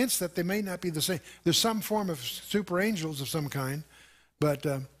at least hints that they may not be the same. There's some form of super angels of some kind. But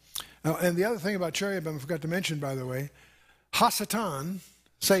and the other thing about cherubim I forgot to mention, by the way, Hasatan,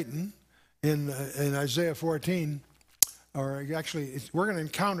 Satan, in Isaiah 14, or actually we're going to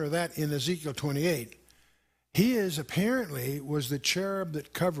encounter that in Ezekiel 28. He apparently was the cherub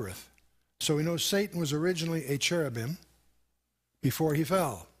that covereth. So we know Satan was originally a cherubim before he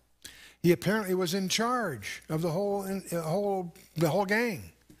fell. He apparently was in charge of the whole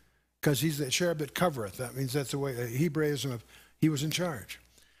gang, because he's the cherub that covereth. That means that's the way Hebraism of he was in charge.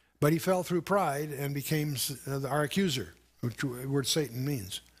 But he fell through pride and became our accuser, which the word Satan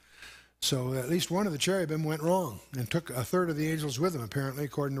means. So at least one of the cherubim went wrong and took a third of the angels with him, apparently,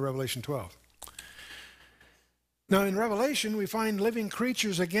 according to Revelation 12. Now, in Revelation, we find living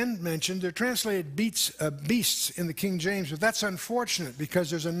creatures again mentioned. They're translated beasts in the King James, but that's unfortunate because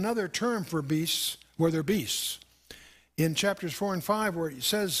there's another term for beasts where they're beasts. In chapters 4 and 5, where it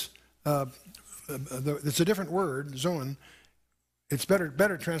says, it's a different word, zoon, it's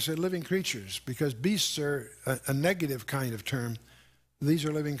better translated living creatures, because beasts are a negative kind of term. These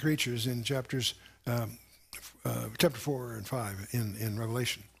are living creatures in chapter 4 and 5 in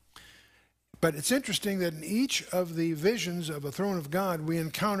Revelation. But it's interesting that in each of the visions of the throne of God, we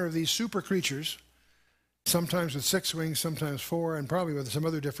encounter these super creatures, sometimes with 6 wings, sometimes 4, and probably with some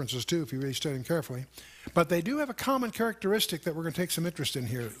other differences too, if you really study them carefully. But they do have a common characteristic that we're going to take some interest in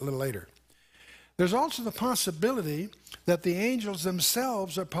here a little later. There's also the possibility that the angels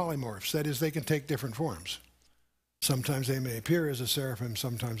themselves are polymorphs. That is, they can take different forms. Sometimes they may appear as a seraphim,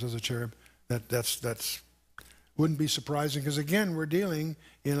 sometimes as a cherub. That's wouldn't be surprising, because again, we're dealing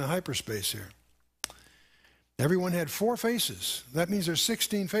in a hyperspace here. Everyone had 4 faces. That means there's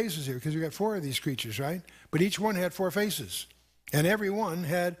 16 faces here, because you got 4 of these creatures, right? But each one had 4 faces, and every one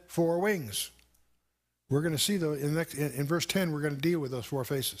had 4 wings. We're going to see, though, in verse 10, we're going to deal with those 4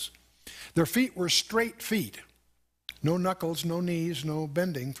 faces. Their feet were straight feet. no knuckles, no knees, no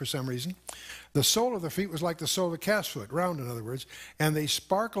bending for some reason. The sole of their feet was like the sole of a calf's foot, round in other words, and they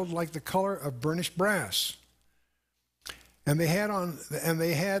sparkled like the color of burnished brass. And they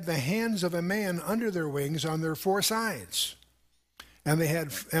had the hands of a man under their wings on their four sides. And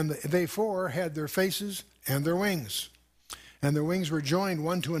they four had their faces and their wings. And their wings were joined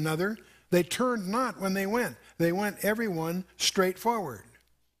one to another. They turned not when they went. They went every one straight forward.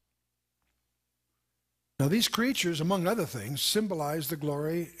 Now these creatures, among other things, symbolize the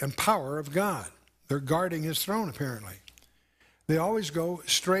glory and power of God. They're guarding his throne, apparently. They always go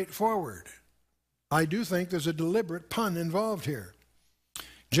straight forward. I do think there's a deliberate pun involved here.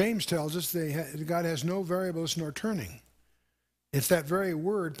 James tells us God has no variableness nor turning. It's that very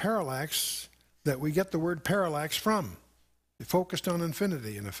word, parallax, that we get the word parallax from. Focused on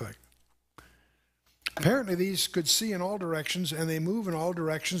infinity, in effect. Apparently these could see in all directions, and they move in all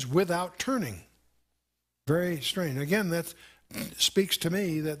directions without turning. Very strange. Again, that speaks to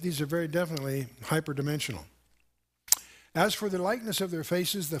me that these are very definitely hyperdimensional. As for the likeness of their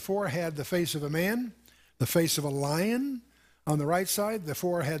faces, the four had the face of a man, the face of a lion on the right side. The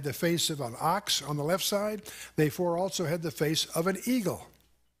four had the face of an ox on the left side. They four also had the face of an eagle.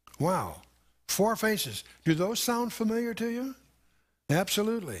 Wow. 4 faces. Do those sound familiar to you?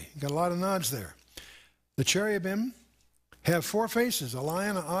 Absolutely. Got a lot of nods there. The cherubim have 4 faces, a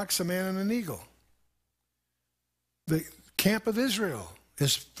lion, an ox, a man, and an eagle. The camp of Israel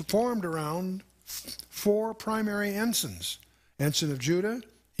is formed around 4 primary ensigns. Ensign of Judah,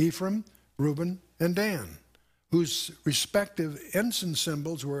 Ephraim, Reuben, and Dan, whose respective ensign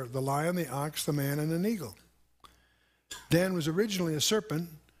symbols were the lion, the ox, the man, and an eagle. Dan was originally a serpent,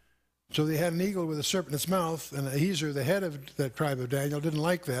 so they had an eagle with a serpent in its mouth, and Ahiezer, the head of that tribe of Daniel, didn't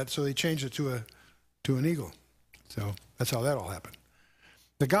like that, so they changed it to an eagle. So that's how that all happened.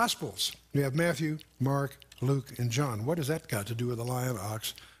 The Gospels, we have Matthew, Mark, Luke, and John. What has that got to do with the lion,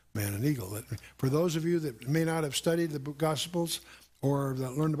 ox, man, and eagle? For those of you that may not have studied the Gospels or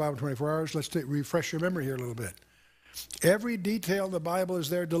that learned the Bible in 24 hours, let's refresh your memory here a little bit. Every detail of the Bible is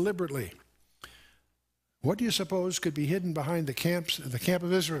there deliberately. What do you suppose could be hidden behind the camp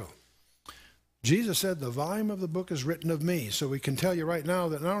of Israel? Jesus said, the volume of the book is written of me. So we can tell you right now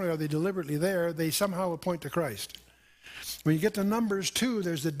that not only are they deliberately there, they somehow will point to Christ. When you get to Numbers 2,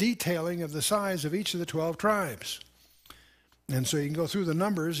 there's the detailing of the size of each of the 12 tribes. And so you can go through the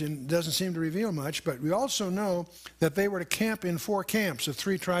numbers, and it doesn't seem to reveal much, but we also know that they were to camp in 4 camps of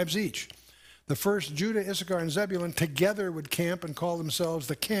 3 tribes each. The first, Judah, Issachar, and Zebulun, together would camp and call themselves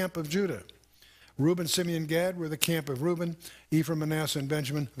the camp of Judah. Reuben, Simeon, Gad were the camp of Reuben. Ephraim, Manasseh, and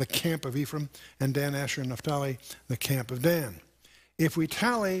Benjamin, the camp of Ephraim. And Dan, Asher, and Naphtali, the camp of Dan. If we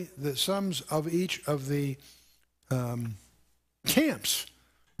tally the sums of each of the camps,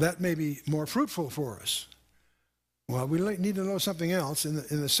 that may be more fruitful for us. Well, we need to know something else.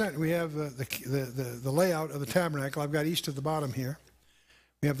 In the center, we have the layout of the tabernacle. I've got east of the bottom here.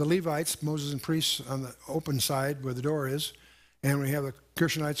 We have the Levites, Moses and priests on the open side where the door is. And we have the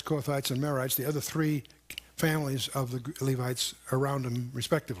Gershonites, Kohathites, and Merarites, the other 3 families of the Levites around them,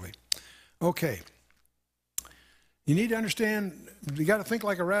 respectively. Okay. You need to understand, you got to think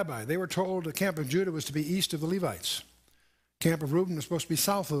like a rabbi. They were told the camp of Judah was to be east of the Levites. Camp of Reuben was supposed to be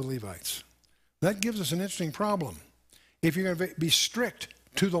south of the Levites. That gives us an interesting problem. If you're going to be strict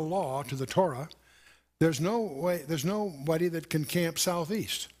to the law, to the Torah, there's nobody that can camp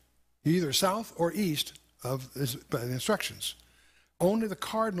southeast. You're either south or east of the instructions. Only the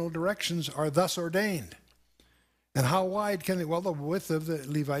cardinal directions are thus ordained. And how wide can they? Well, the width of the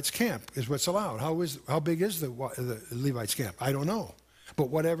Levites' camp is what's allowed. How big is the Levites' camp? I don't know. But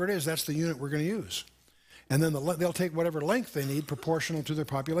whatever it is, that's the unit we're going to use. And then they'll take whatever length they need proportional to their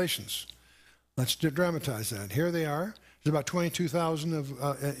populations. Let's dramatize that. Here they are. There's about 22,000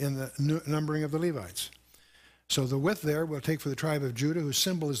 in the numbering of the Levites. So the width there we'll take for the tribe of Judah, whose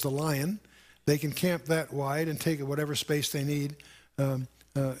symbol is the lion. They can camp that wide and take whatever space they need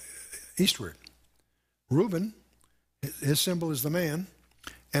eastward. Reuben, his symbol is the man,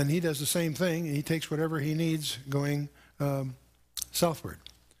 and he does the same thing. He takes whatever he needs going southward.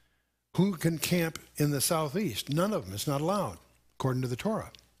 Who can camp in the southeast? None of them. It's not allowed, according to the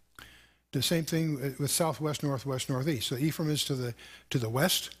Torah. The same thing with southwest, northwest, northeast. So Ephraim is to the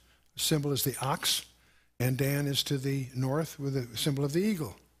west. The symbol is the ox, and Dan is to the north with the symbol of the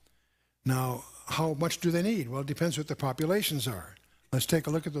eagle. Now, how much do they need? Well, it depends what the populations are. Let's take a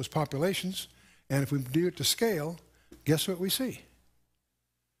look at those populations, and if we do it to scale, guess what we see?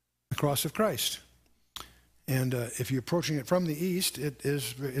 The cross of Christ. And if you're approaching it from the east, it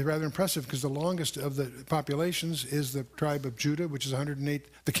is rather impressive because the longest of the populations is the tribe of Judah, which is 108,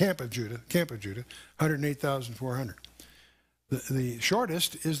 the camp of Judah, 108,400. The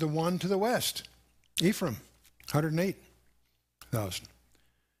shortest is the one to the west, Ephraim, 108,000.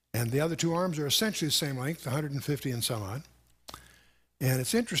 And the other two arms are essentially the same length, 150 and some odd. And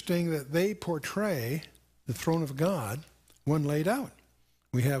it's interesting that they portray the throne of God, one laid out.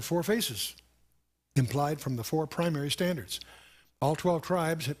 We have four faces implied from the four primary standards. All 12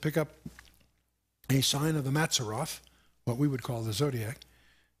 tribes pick up a sign of the Mazzaroth, what we would call the zodiac.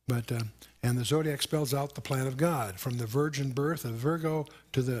 And the zodiac spells out the plan of God, from the virgin birth of Virgo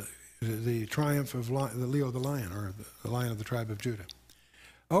to the triumph of the Leo the lion, or the lion of the tribe of Judah.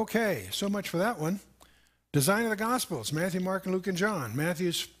 Okay, so much for that one. Design of the Gospels, Matthew, Mark, and Luke, and John.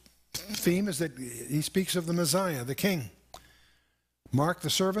 Matthew's theme is that he speaks of the Messiah, the King. Mark, the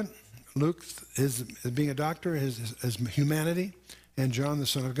servant. Luke, is being a doctor, his humanity. And John, the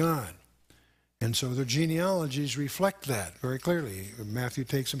Son of God. And so their genealogies reflect that very clearly. Matthew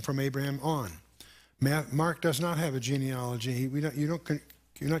takes them from Abraham on. Mark does not have a genealogy. You're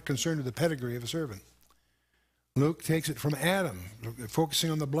not concerned with the pedigree of a servant. Luke takes it from Adam,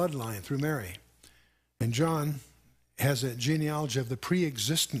 focusing on the bloodline through Mary. And John has a genealogy of the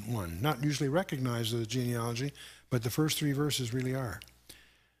pre-existent one, not usually recognized as a genealogy, but the first three verses really are.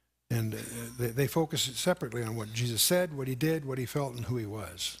 And they focus separately on what Jesus said, what he did, what he felt, and who he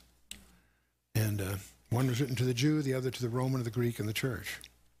was. And one was written to the Jew, the other to the Roman, the Greek, and the church.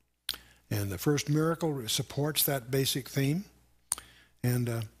 And the first miracle supports that basic theme.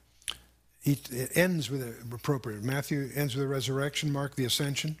 And it ends with appropriate. Matthew ends with the resurrection, Mark the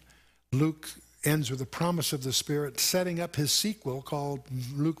ascension. Luke ends with the promise of the Spirit, setting up his sequel called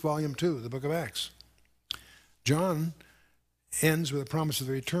Luke Volume 2, the book of Acts. John ends with the promise of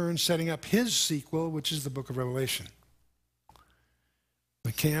the return, setting up his sequel, which is the book of Revelation.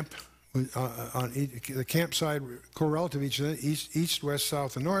 The camp on the campside correlative each other, east, west,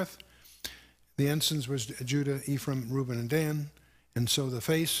 south, and north. The ensigns was Judah, Ephraim, Reuben, and Dan. And so the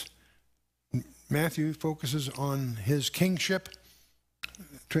face, Matthew focuses on his kingship,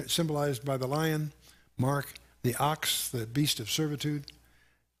 symbolized by the lion. Mark, the ox, the beast of servitude.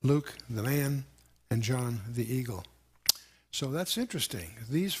 Luke, the man. And John, the eagle. So that's interesting.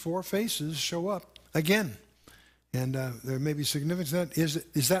 These four faces show up again. And there may be significance to that.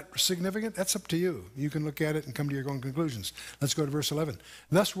 Is that significant? That's up to you. You can look at it and come to your own conclusions. Let's go to verse 11.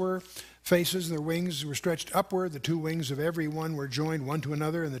 Thus were faces, and their wings were stretched upward. The two wings of every one were joined one to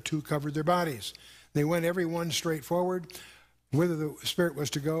another, and the two covered their bodies. They went every one straight forward. Whither the Spirit was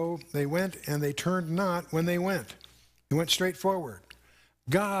to go, they went, and they turned not when they went. They went straight forward.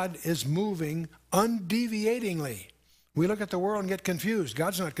 God is moving undeviatingly. We look at the world and get confused.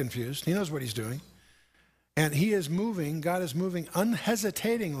 God's not confused. He knows what he's doing. And he is moving, God is moving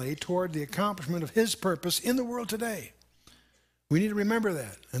unhesitatingly toward the accomplishment of his purpose in the world today. We need to remember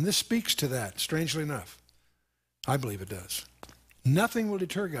that. And this speaks to that, strangely enough. I believe it does. Nothing will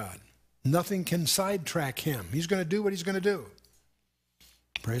deter God. Nothing can sidetrack him. He's going to do what he's going to do.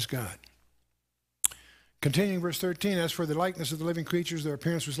 Praise God. Continuing verse 13, as for the likeness of the living creatures, their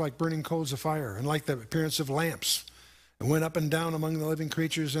appearance was like burning coals of fire, and like the appearance of lamps. It went up and down among the living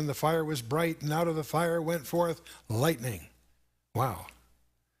creatures, and the fire was bright, and out of the fire went forth lightning. Wow.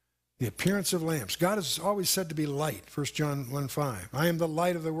 The appearance of lamps. God is always said to be light, 1 John 1:5. I am the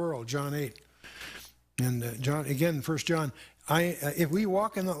light of the world, John 8. And John, again, 1 John, if we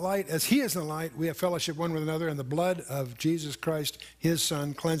walk in the light as he is in the light, we have fellowship one with another, and the blood of Jesus Christ, his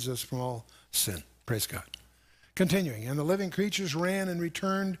Son, cleanses us from all sin. Praise God. Continuing, and the living creatures ran and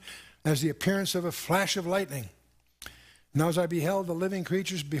returned as the appearance of a flash of lightning. Now as I beheld the living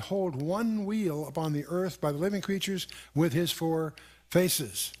creatures, behold, one wheel upon the earth by the living creatures with his four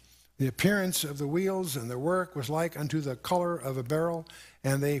faces. The appearance of the wheels and their work was like unto the color of a beryl,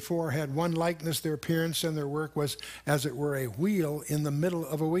 and they four had one likeness. Their appearance and their work was as it were a wheel in the middle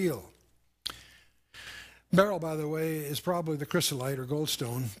of a wheel. Beryl, by the way, is probably the chrysolite or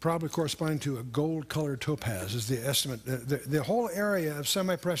goldstone, probably corresponding to a gold-colored topaz is the estimate. The whole area of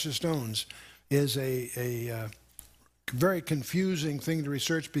semi-precious stones is a very confusing thing to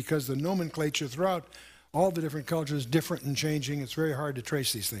research because the nomenclature throughout all the different cultures is different and changing. It's very hard to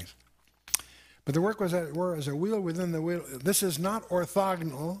trace these things. But the work was as it were as a wheel within the wheel. This is not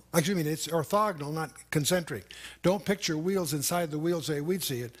orthogonal. It's orthogonal, not concentric. Don't picture wheels inside the wheels the way we'd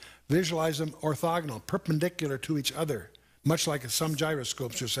see it. Visualize them orthogonal, perpendicular to each other, much like some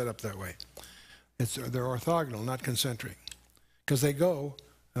gyroscopes are set up that way. They're orthogonal, not concentric, because they go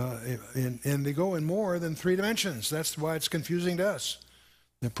and they go in more than 3 dimensions. That's why it's confusing to us.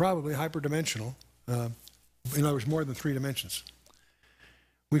 They're probably hyperdimensional. In other words, more than 3 dimensions.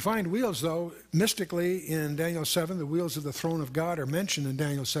 We find wheels, though, mystically in Daniel 7. The wheels of the throne of God are mentioned in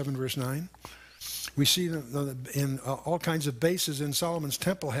Daniel 7, verse 9. We see them in all kinds of bases in Solomon's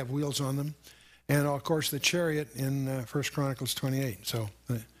temple have wheels on them. And, of course, the chariot in 1 Chronicles 28. So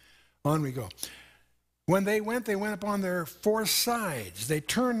on we go. When they went upon their four sides. They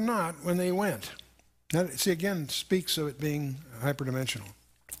turned not when they went. That, see, again, speaks of it being hyperdimensional.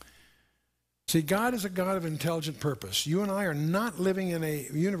 See, God is a God of intelligent purpose. You and I are not living in a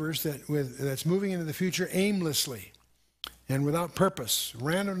universe that's moving into the future aimlessly and without purpose.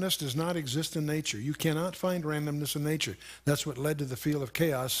 Randomness does not exist in nature. You cannot find randomness in nature. That's what led to the field of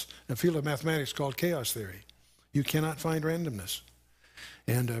chaos, a field of mathematics called chaos theory. You cannot find randomness.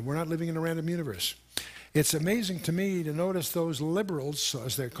 And we're not living in a random universe. It's amazing to me to notice those liberals,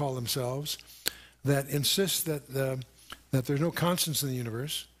 as they call themselves, that insist that there's no constants in the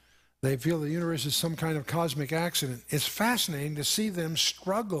universe. They feel the universe is some kind of cosmic accident. It's fascinating to see them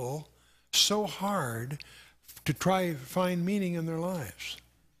struggle so hard to try to find meaning in their lives.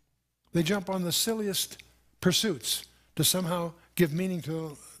 They jump on the silliest pursuits to somehow give meaning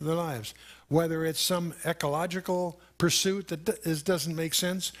to their lives, whether it's some ecological pursuit that doesn't make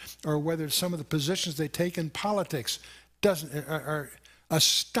sense, or whether it's some of the positions they take in politics are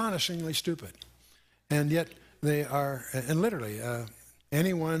astonishingly stupid. And yet they are, and literally,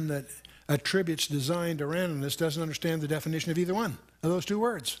 anyone that attributes design to randomness doesn't understand the definition of either one of those two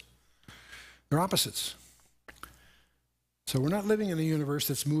words. They're opposites. So we're not living in a universe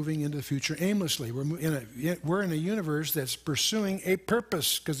that's moving into the future aimlessly. We're in a universe that's pursuing a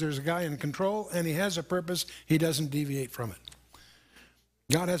purpose, because there's a guy in control and he has a purpose. He doesn't deviate from it.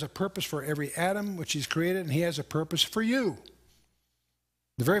 God has a purpose for every atom which he's created, and he has a purpose for you.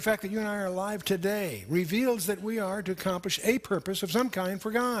 The very fact that you and I are alive today reveals that we are to accomplish a purpose of some kind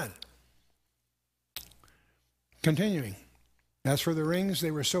for God. Continuing. As for the rings,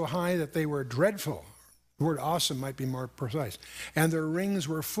 they were so high that they were dreadful. The word awesome might be more precise. And their rings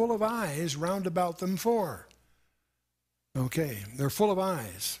were full of eyes round about them four. Okay, they're full of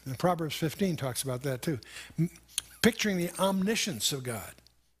eyes. And Proverbs 15 talks about that too. Picturing the omniscience of God.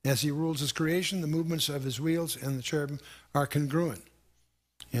 As he rules his creation, the movements of his wheels and the cherubim are congruent.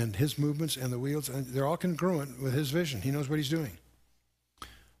 And his movements and the wheels, and they're all congruent with his vision. He knows what he's doing.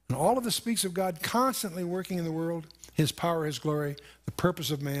 And all of this speaks of God constantly working in the world, his power, his glory, the purpose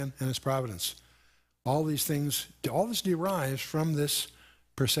of man, and his providence. All these things, all this derives from this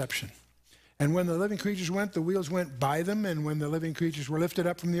perception. And when the living creatures went, the wheels went by them. And when the living creatures were lifted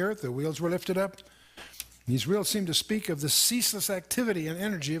up from the earth, the wheels were lifted up. These wheels seem to speak of the ceaseless activity and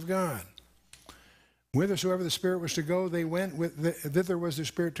energy of God. Whithersoever the Spirit was to go, they went. Thither was the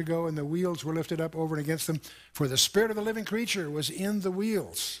Spirit to go, and the wheels were lifted up over and against them. For the Spirit of the living creature was in the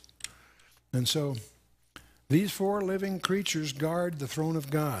wheels. And so these four living creatures guard the throne of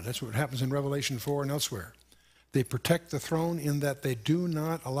God. That's what happens in Revelation 4 and elsewhere. They protect the throne in that they do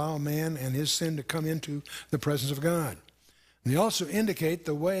not allow man and his sin to come into the presence of God. And they also indicate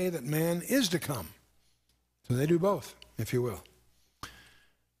the way that man is to come. So they do both, if you will.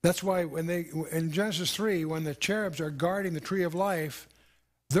 That's why in Genesis 3, when the cherubs are guarding the tree of life,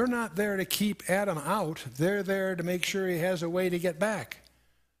 they're not there to keep Adam out. They're there to make sure he has a way to get back,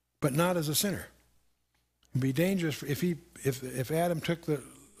 but not as a sinner. It'd be dangerous if Adam took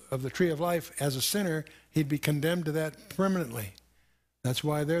of the tree of life as a sinner, he'd be condemned to that permanently. That's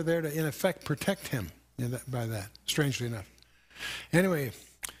why they're there to, in effect, protect him by that, strangely enough. Anyway,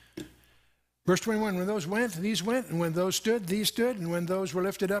 verse 21, when those went, these went, and when those stood, these stood, and when those were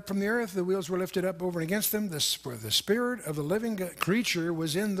lifted up from the earth, the wheels were lifted up over and against them. The spirit of the living creature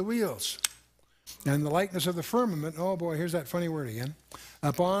was in the wheels. And the likeness of the firmament, oh boy, here's that funny word again.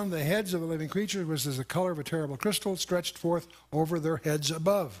 Upon the heads of the living creatures was as the color of a terrible crystal stretched forth over their heads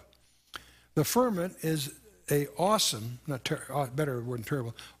above. The firmament is a awesome, better word than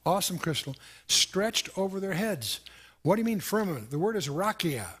terrible, awesome crystal stretched over their heads. What do you mean firmament? The word is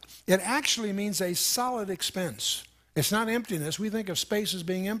rakia. It actually means a solid expanse. It's not emptiness. We think of space as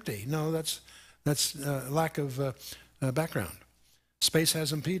being empty. No, that's lack of background. Space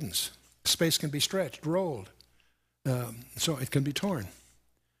has impedance. Space can be stretched, rolled, so it can be torn.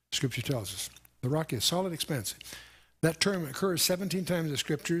 Scripture tells us. The rakia, solid expanse. That term occurs 17 times in the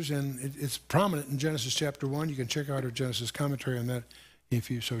Scriptures, and it's prominent in Genesis chapter 1. You can check out our Genesis commentary on that if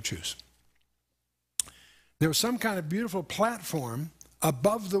you so choose. There was some kind of beautiful platform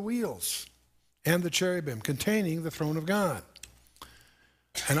above the wheels and the cherubim containing the throne of God.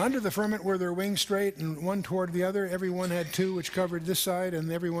 And under the firmament were their wings straight, and one toward the other. Every one had two which covered this side, and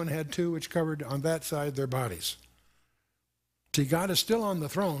every one had two which covered on that side their bodies. See, God is still on the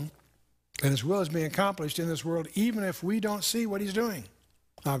throne, and his will is being accomplished in this world, even if we don't see what he's doing,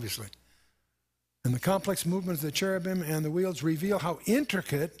 obviously. And the complex movements of the cherubim and the wheels reveal how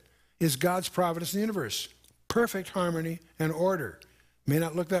intricate is God's providence in the universe. Perfect harmony and order. May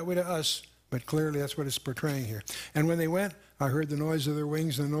not look that way to us, but clearly that's what it's portraying here. And when they went, I heard the noise of their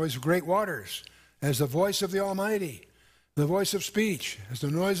wings and the noise of great waters, as the voice of the Almighty, the voice of speech, as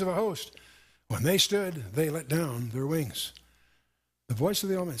the noise of a host. When they stood, they let down their wings. The voice of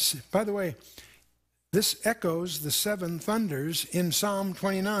the Almighty. By the way, this echoes the seven thunders in Psalm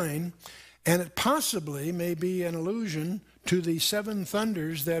 29, and it possibly may be an allusion to the seven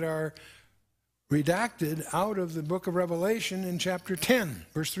thunders that are redacted out of the book of Revelation in chapter 10,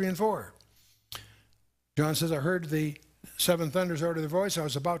 verse 3 and 4. John says, I heard the seven thunders utter their voice. I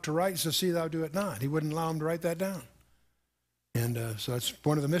was about to write, so see thou do it not. He wouldn't allow him to write that down. And so it's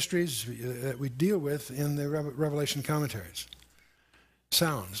one of the mysteries that we deal with in the Revelation commentaries.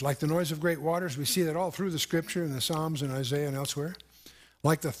 Sounds. Like the noise of great waters, we see that all through the Scripture in the Psalms and Isaiah and elsewhere.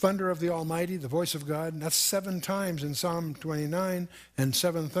 Like the thunder of the Almighty, the voice of God, that's 7 times in Psalm 29, and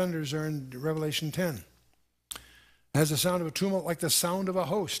 7 thunders are in Revelation 10. As the sound of a tumult, like the sound of a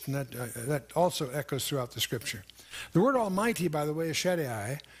host, and that also echoes throughout the Scripture. The word Almighty, by the way, is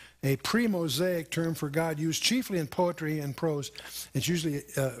Shaddai, a pre-Mosaic term for God used chiefly in poetry and prose. It's usually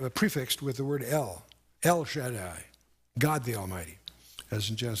prefixed with the word El Shaddai, God the Almighty,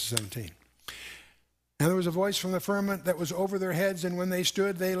 as in Genesis 17. And there was a voice from the firmament that was over their heads, and when they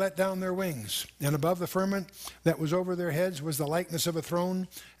stood, they let down their wings. And above the firmament that was over their heads was the likeness of a throne,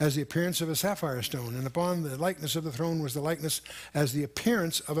 as the appearance of a sapphire stone. And upon the likeness of the throne was the likeness as the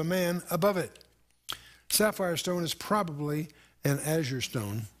appearance of a man above it. Sapphire stone is probably an azure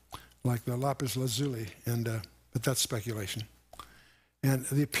stone, like the lapis lazuli, but that's speculation. And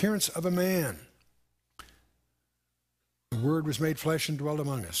the appearance of a man. The Word was made flesh and dwelt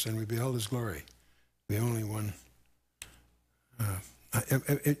among us, and we beheld his glory. The only one.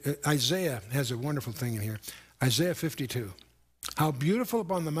 Isaiah has a wonderful thing in here. Isaiah 52. How beautiful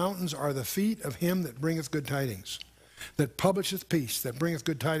upon the mountains are the feet of him that bringeth good tidings, that publisheth peace, that bringeth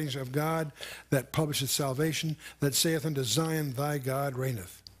good tidings of God, that publisheth salvation, that saith unto Zion, thy God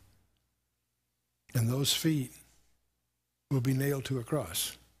reigneth. And those feet will be nailed to a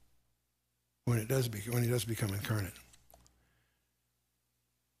cross when he does become incarnate.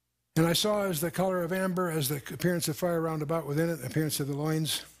 And I saw as the color of amber, as the appearance of fire round about within it, the appearance of the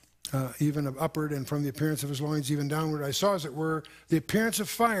loins, even of upward, and from the appearance of his loins even downward, I saw as it were the appearance of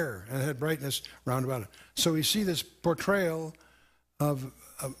fire, and it had brightness round about it. So we see this portrayal of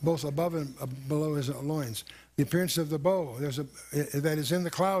both above and below his loins. The appearance of the bow, that is in the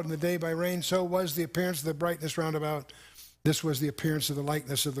cloud in the day by rain, so was the appearance of the brightness round about. This was the appearance of the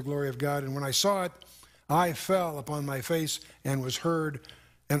likeness of the glory of God. And when I saw it, I fell upon my face and was heard.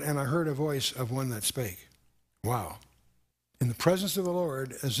 And I heard a voice of one that spake. Wow. In the presence of the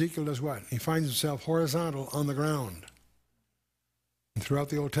Lord, Ezekiel does what? He finds himself horizontal on the ground. And throughout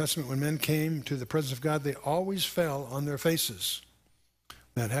the Old Testament, when men came to the presence of God, they always fell on their faces.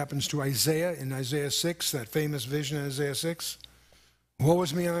 That happens to Isaiah in Isaiah 6, that famous vision in Isaiah 6. Woe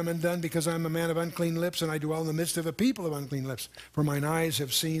is me, I am undone, because I am a man of unclean lips, and I dwell in the midst of a people of unclean lips. For mine eyes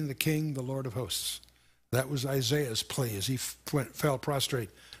have seen the King, the Lord of hosts. That was Isaiah's plea as he fell prostrate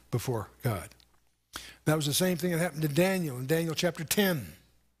before God. That was the same thing that happened to Daniel in Daniel chapter 10.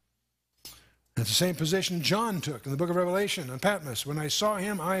 That's the same position John took in the book of Revelation on Patmos. When I saw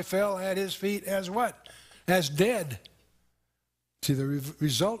him, I fell at his feet as what? As dead. See, the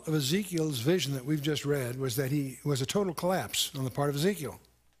result of Ezekiel's vision that we've just read was that he was a total collapse on the part of Ezekiel.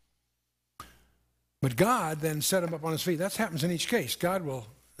 But God then set him up on his feet. That happens in each case. God will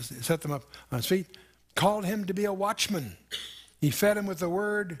set them up on his feet. Called him to be a watchman. He fed him with the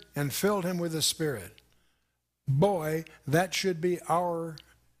word and filled him with the Spirit. Boy, that should be our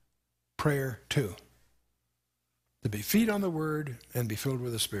prayer too. To be feed on the word and be filled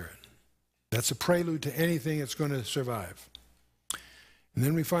with the Spirit. That's a prelude to anything that's going to survive. And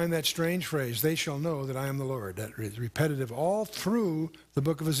then we find that strange phrase, they shall know that I am the Lord. That is repetitive all through the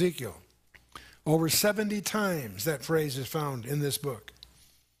book of Ezekiel. Over 70 times that phrase is found in this book.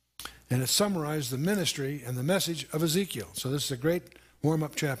 And it summarized the ministry and the message of Ezekiel. So this is a great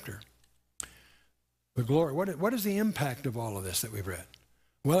warm-up chapter. The glory. What is the impact of all of this that we've read?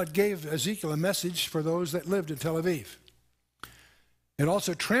 Well, it gave Ezekiel a message for those that lived in Tel Aviv. It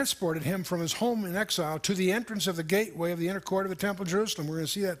also transported him from his home in exile to the entrance of the gateway of the inner court of the temple of Jerusalem. We're going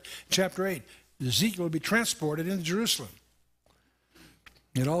to see that in chapter 8. Ezekiel will be transported into Jerusalem.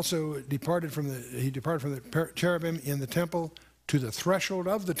 It also departed from the cherubim in the temple to the threshold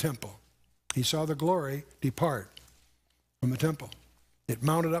of the temple. He saw the glory depart from the temple. It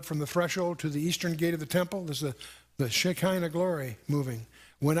mounted up from the threshold to the eastern gate of the temple. This is the Shekinah glory moving.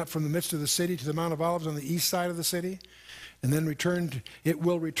 Went up from the midst of the city to the Mount of Olives on the east side of the city. and then it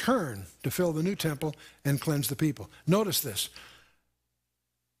will return to fill the new temple and cleanse the people. Notice this.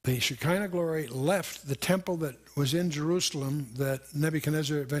 The Shekinah glory left the temple that was in Jerusalem that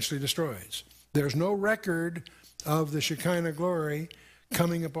Nebuchadnezzar eventually destroys. There's no record of the Shekinah glory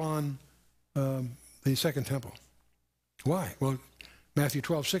coming upon the second temple. Why? Well, Matthew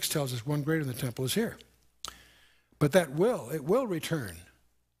 12:6 tells us one greater than the temple is here. But it will return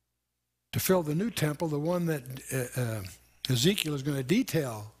to fill the new temple, the one that Ezekiel is going to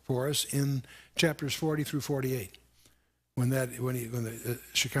detail for us in chapters 40 through 48, when the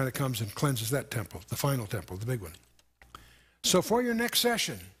Shekinah comes and cleanses that temple, the final temple, the big one. So for your next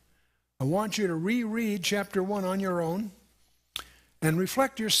session, I want you to reread chapter 1 on your own and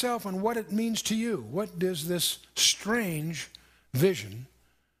reflect yourself on what it means to you. What does this strange vision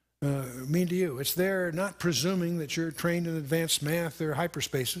mean to you? It's there not presuming that you're trained in advanced math or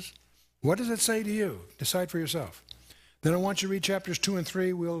hyperspaces. What does it say to you? Decide for yourself. Then I want you to read chapters 2 and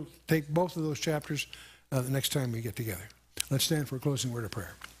 3. We'll take both of those chapters the next time we get together. Let's stand for a closing word of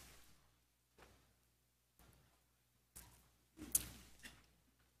prayer.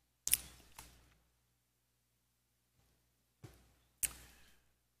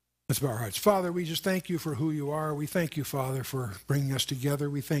 Let's bow our hearts. Father, we just thank you for who you are. We thank you, Father, for bringing us together.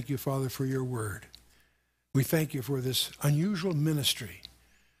 We thank you, Father, for your word. We thank you for this unusual ministry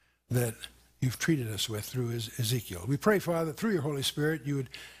that you've treated us with through Ezekiel. We pray, Father, that through your Holy Spirit you would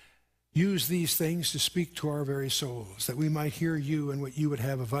use these things to speak to our very souls, that we might hear you and what you would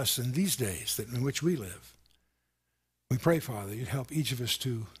have of us in these days in which we live. We pray, Father, you'd help each of us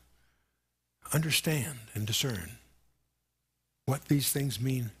to understand and discern what these things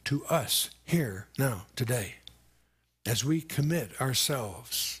mean to us here, now, today, as we commit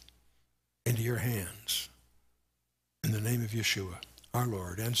ourselves into your hands. In the name of Yeshua, our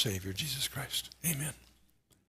Lord and Savior, Jesus Christ. Amen.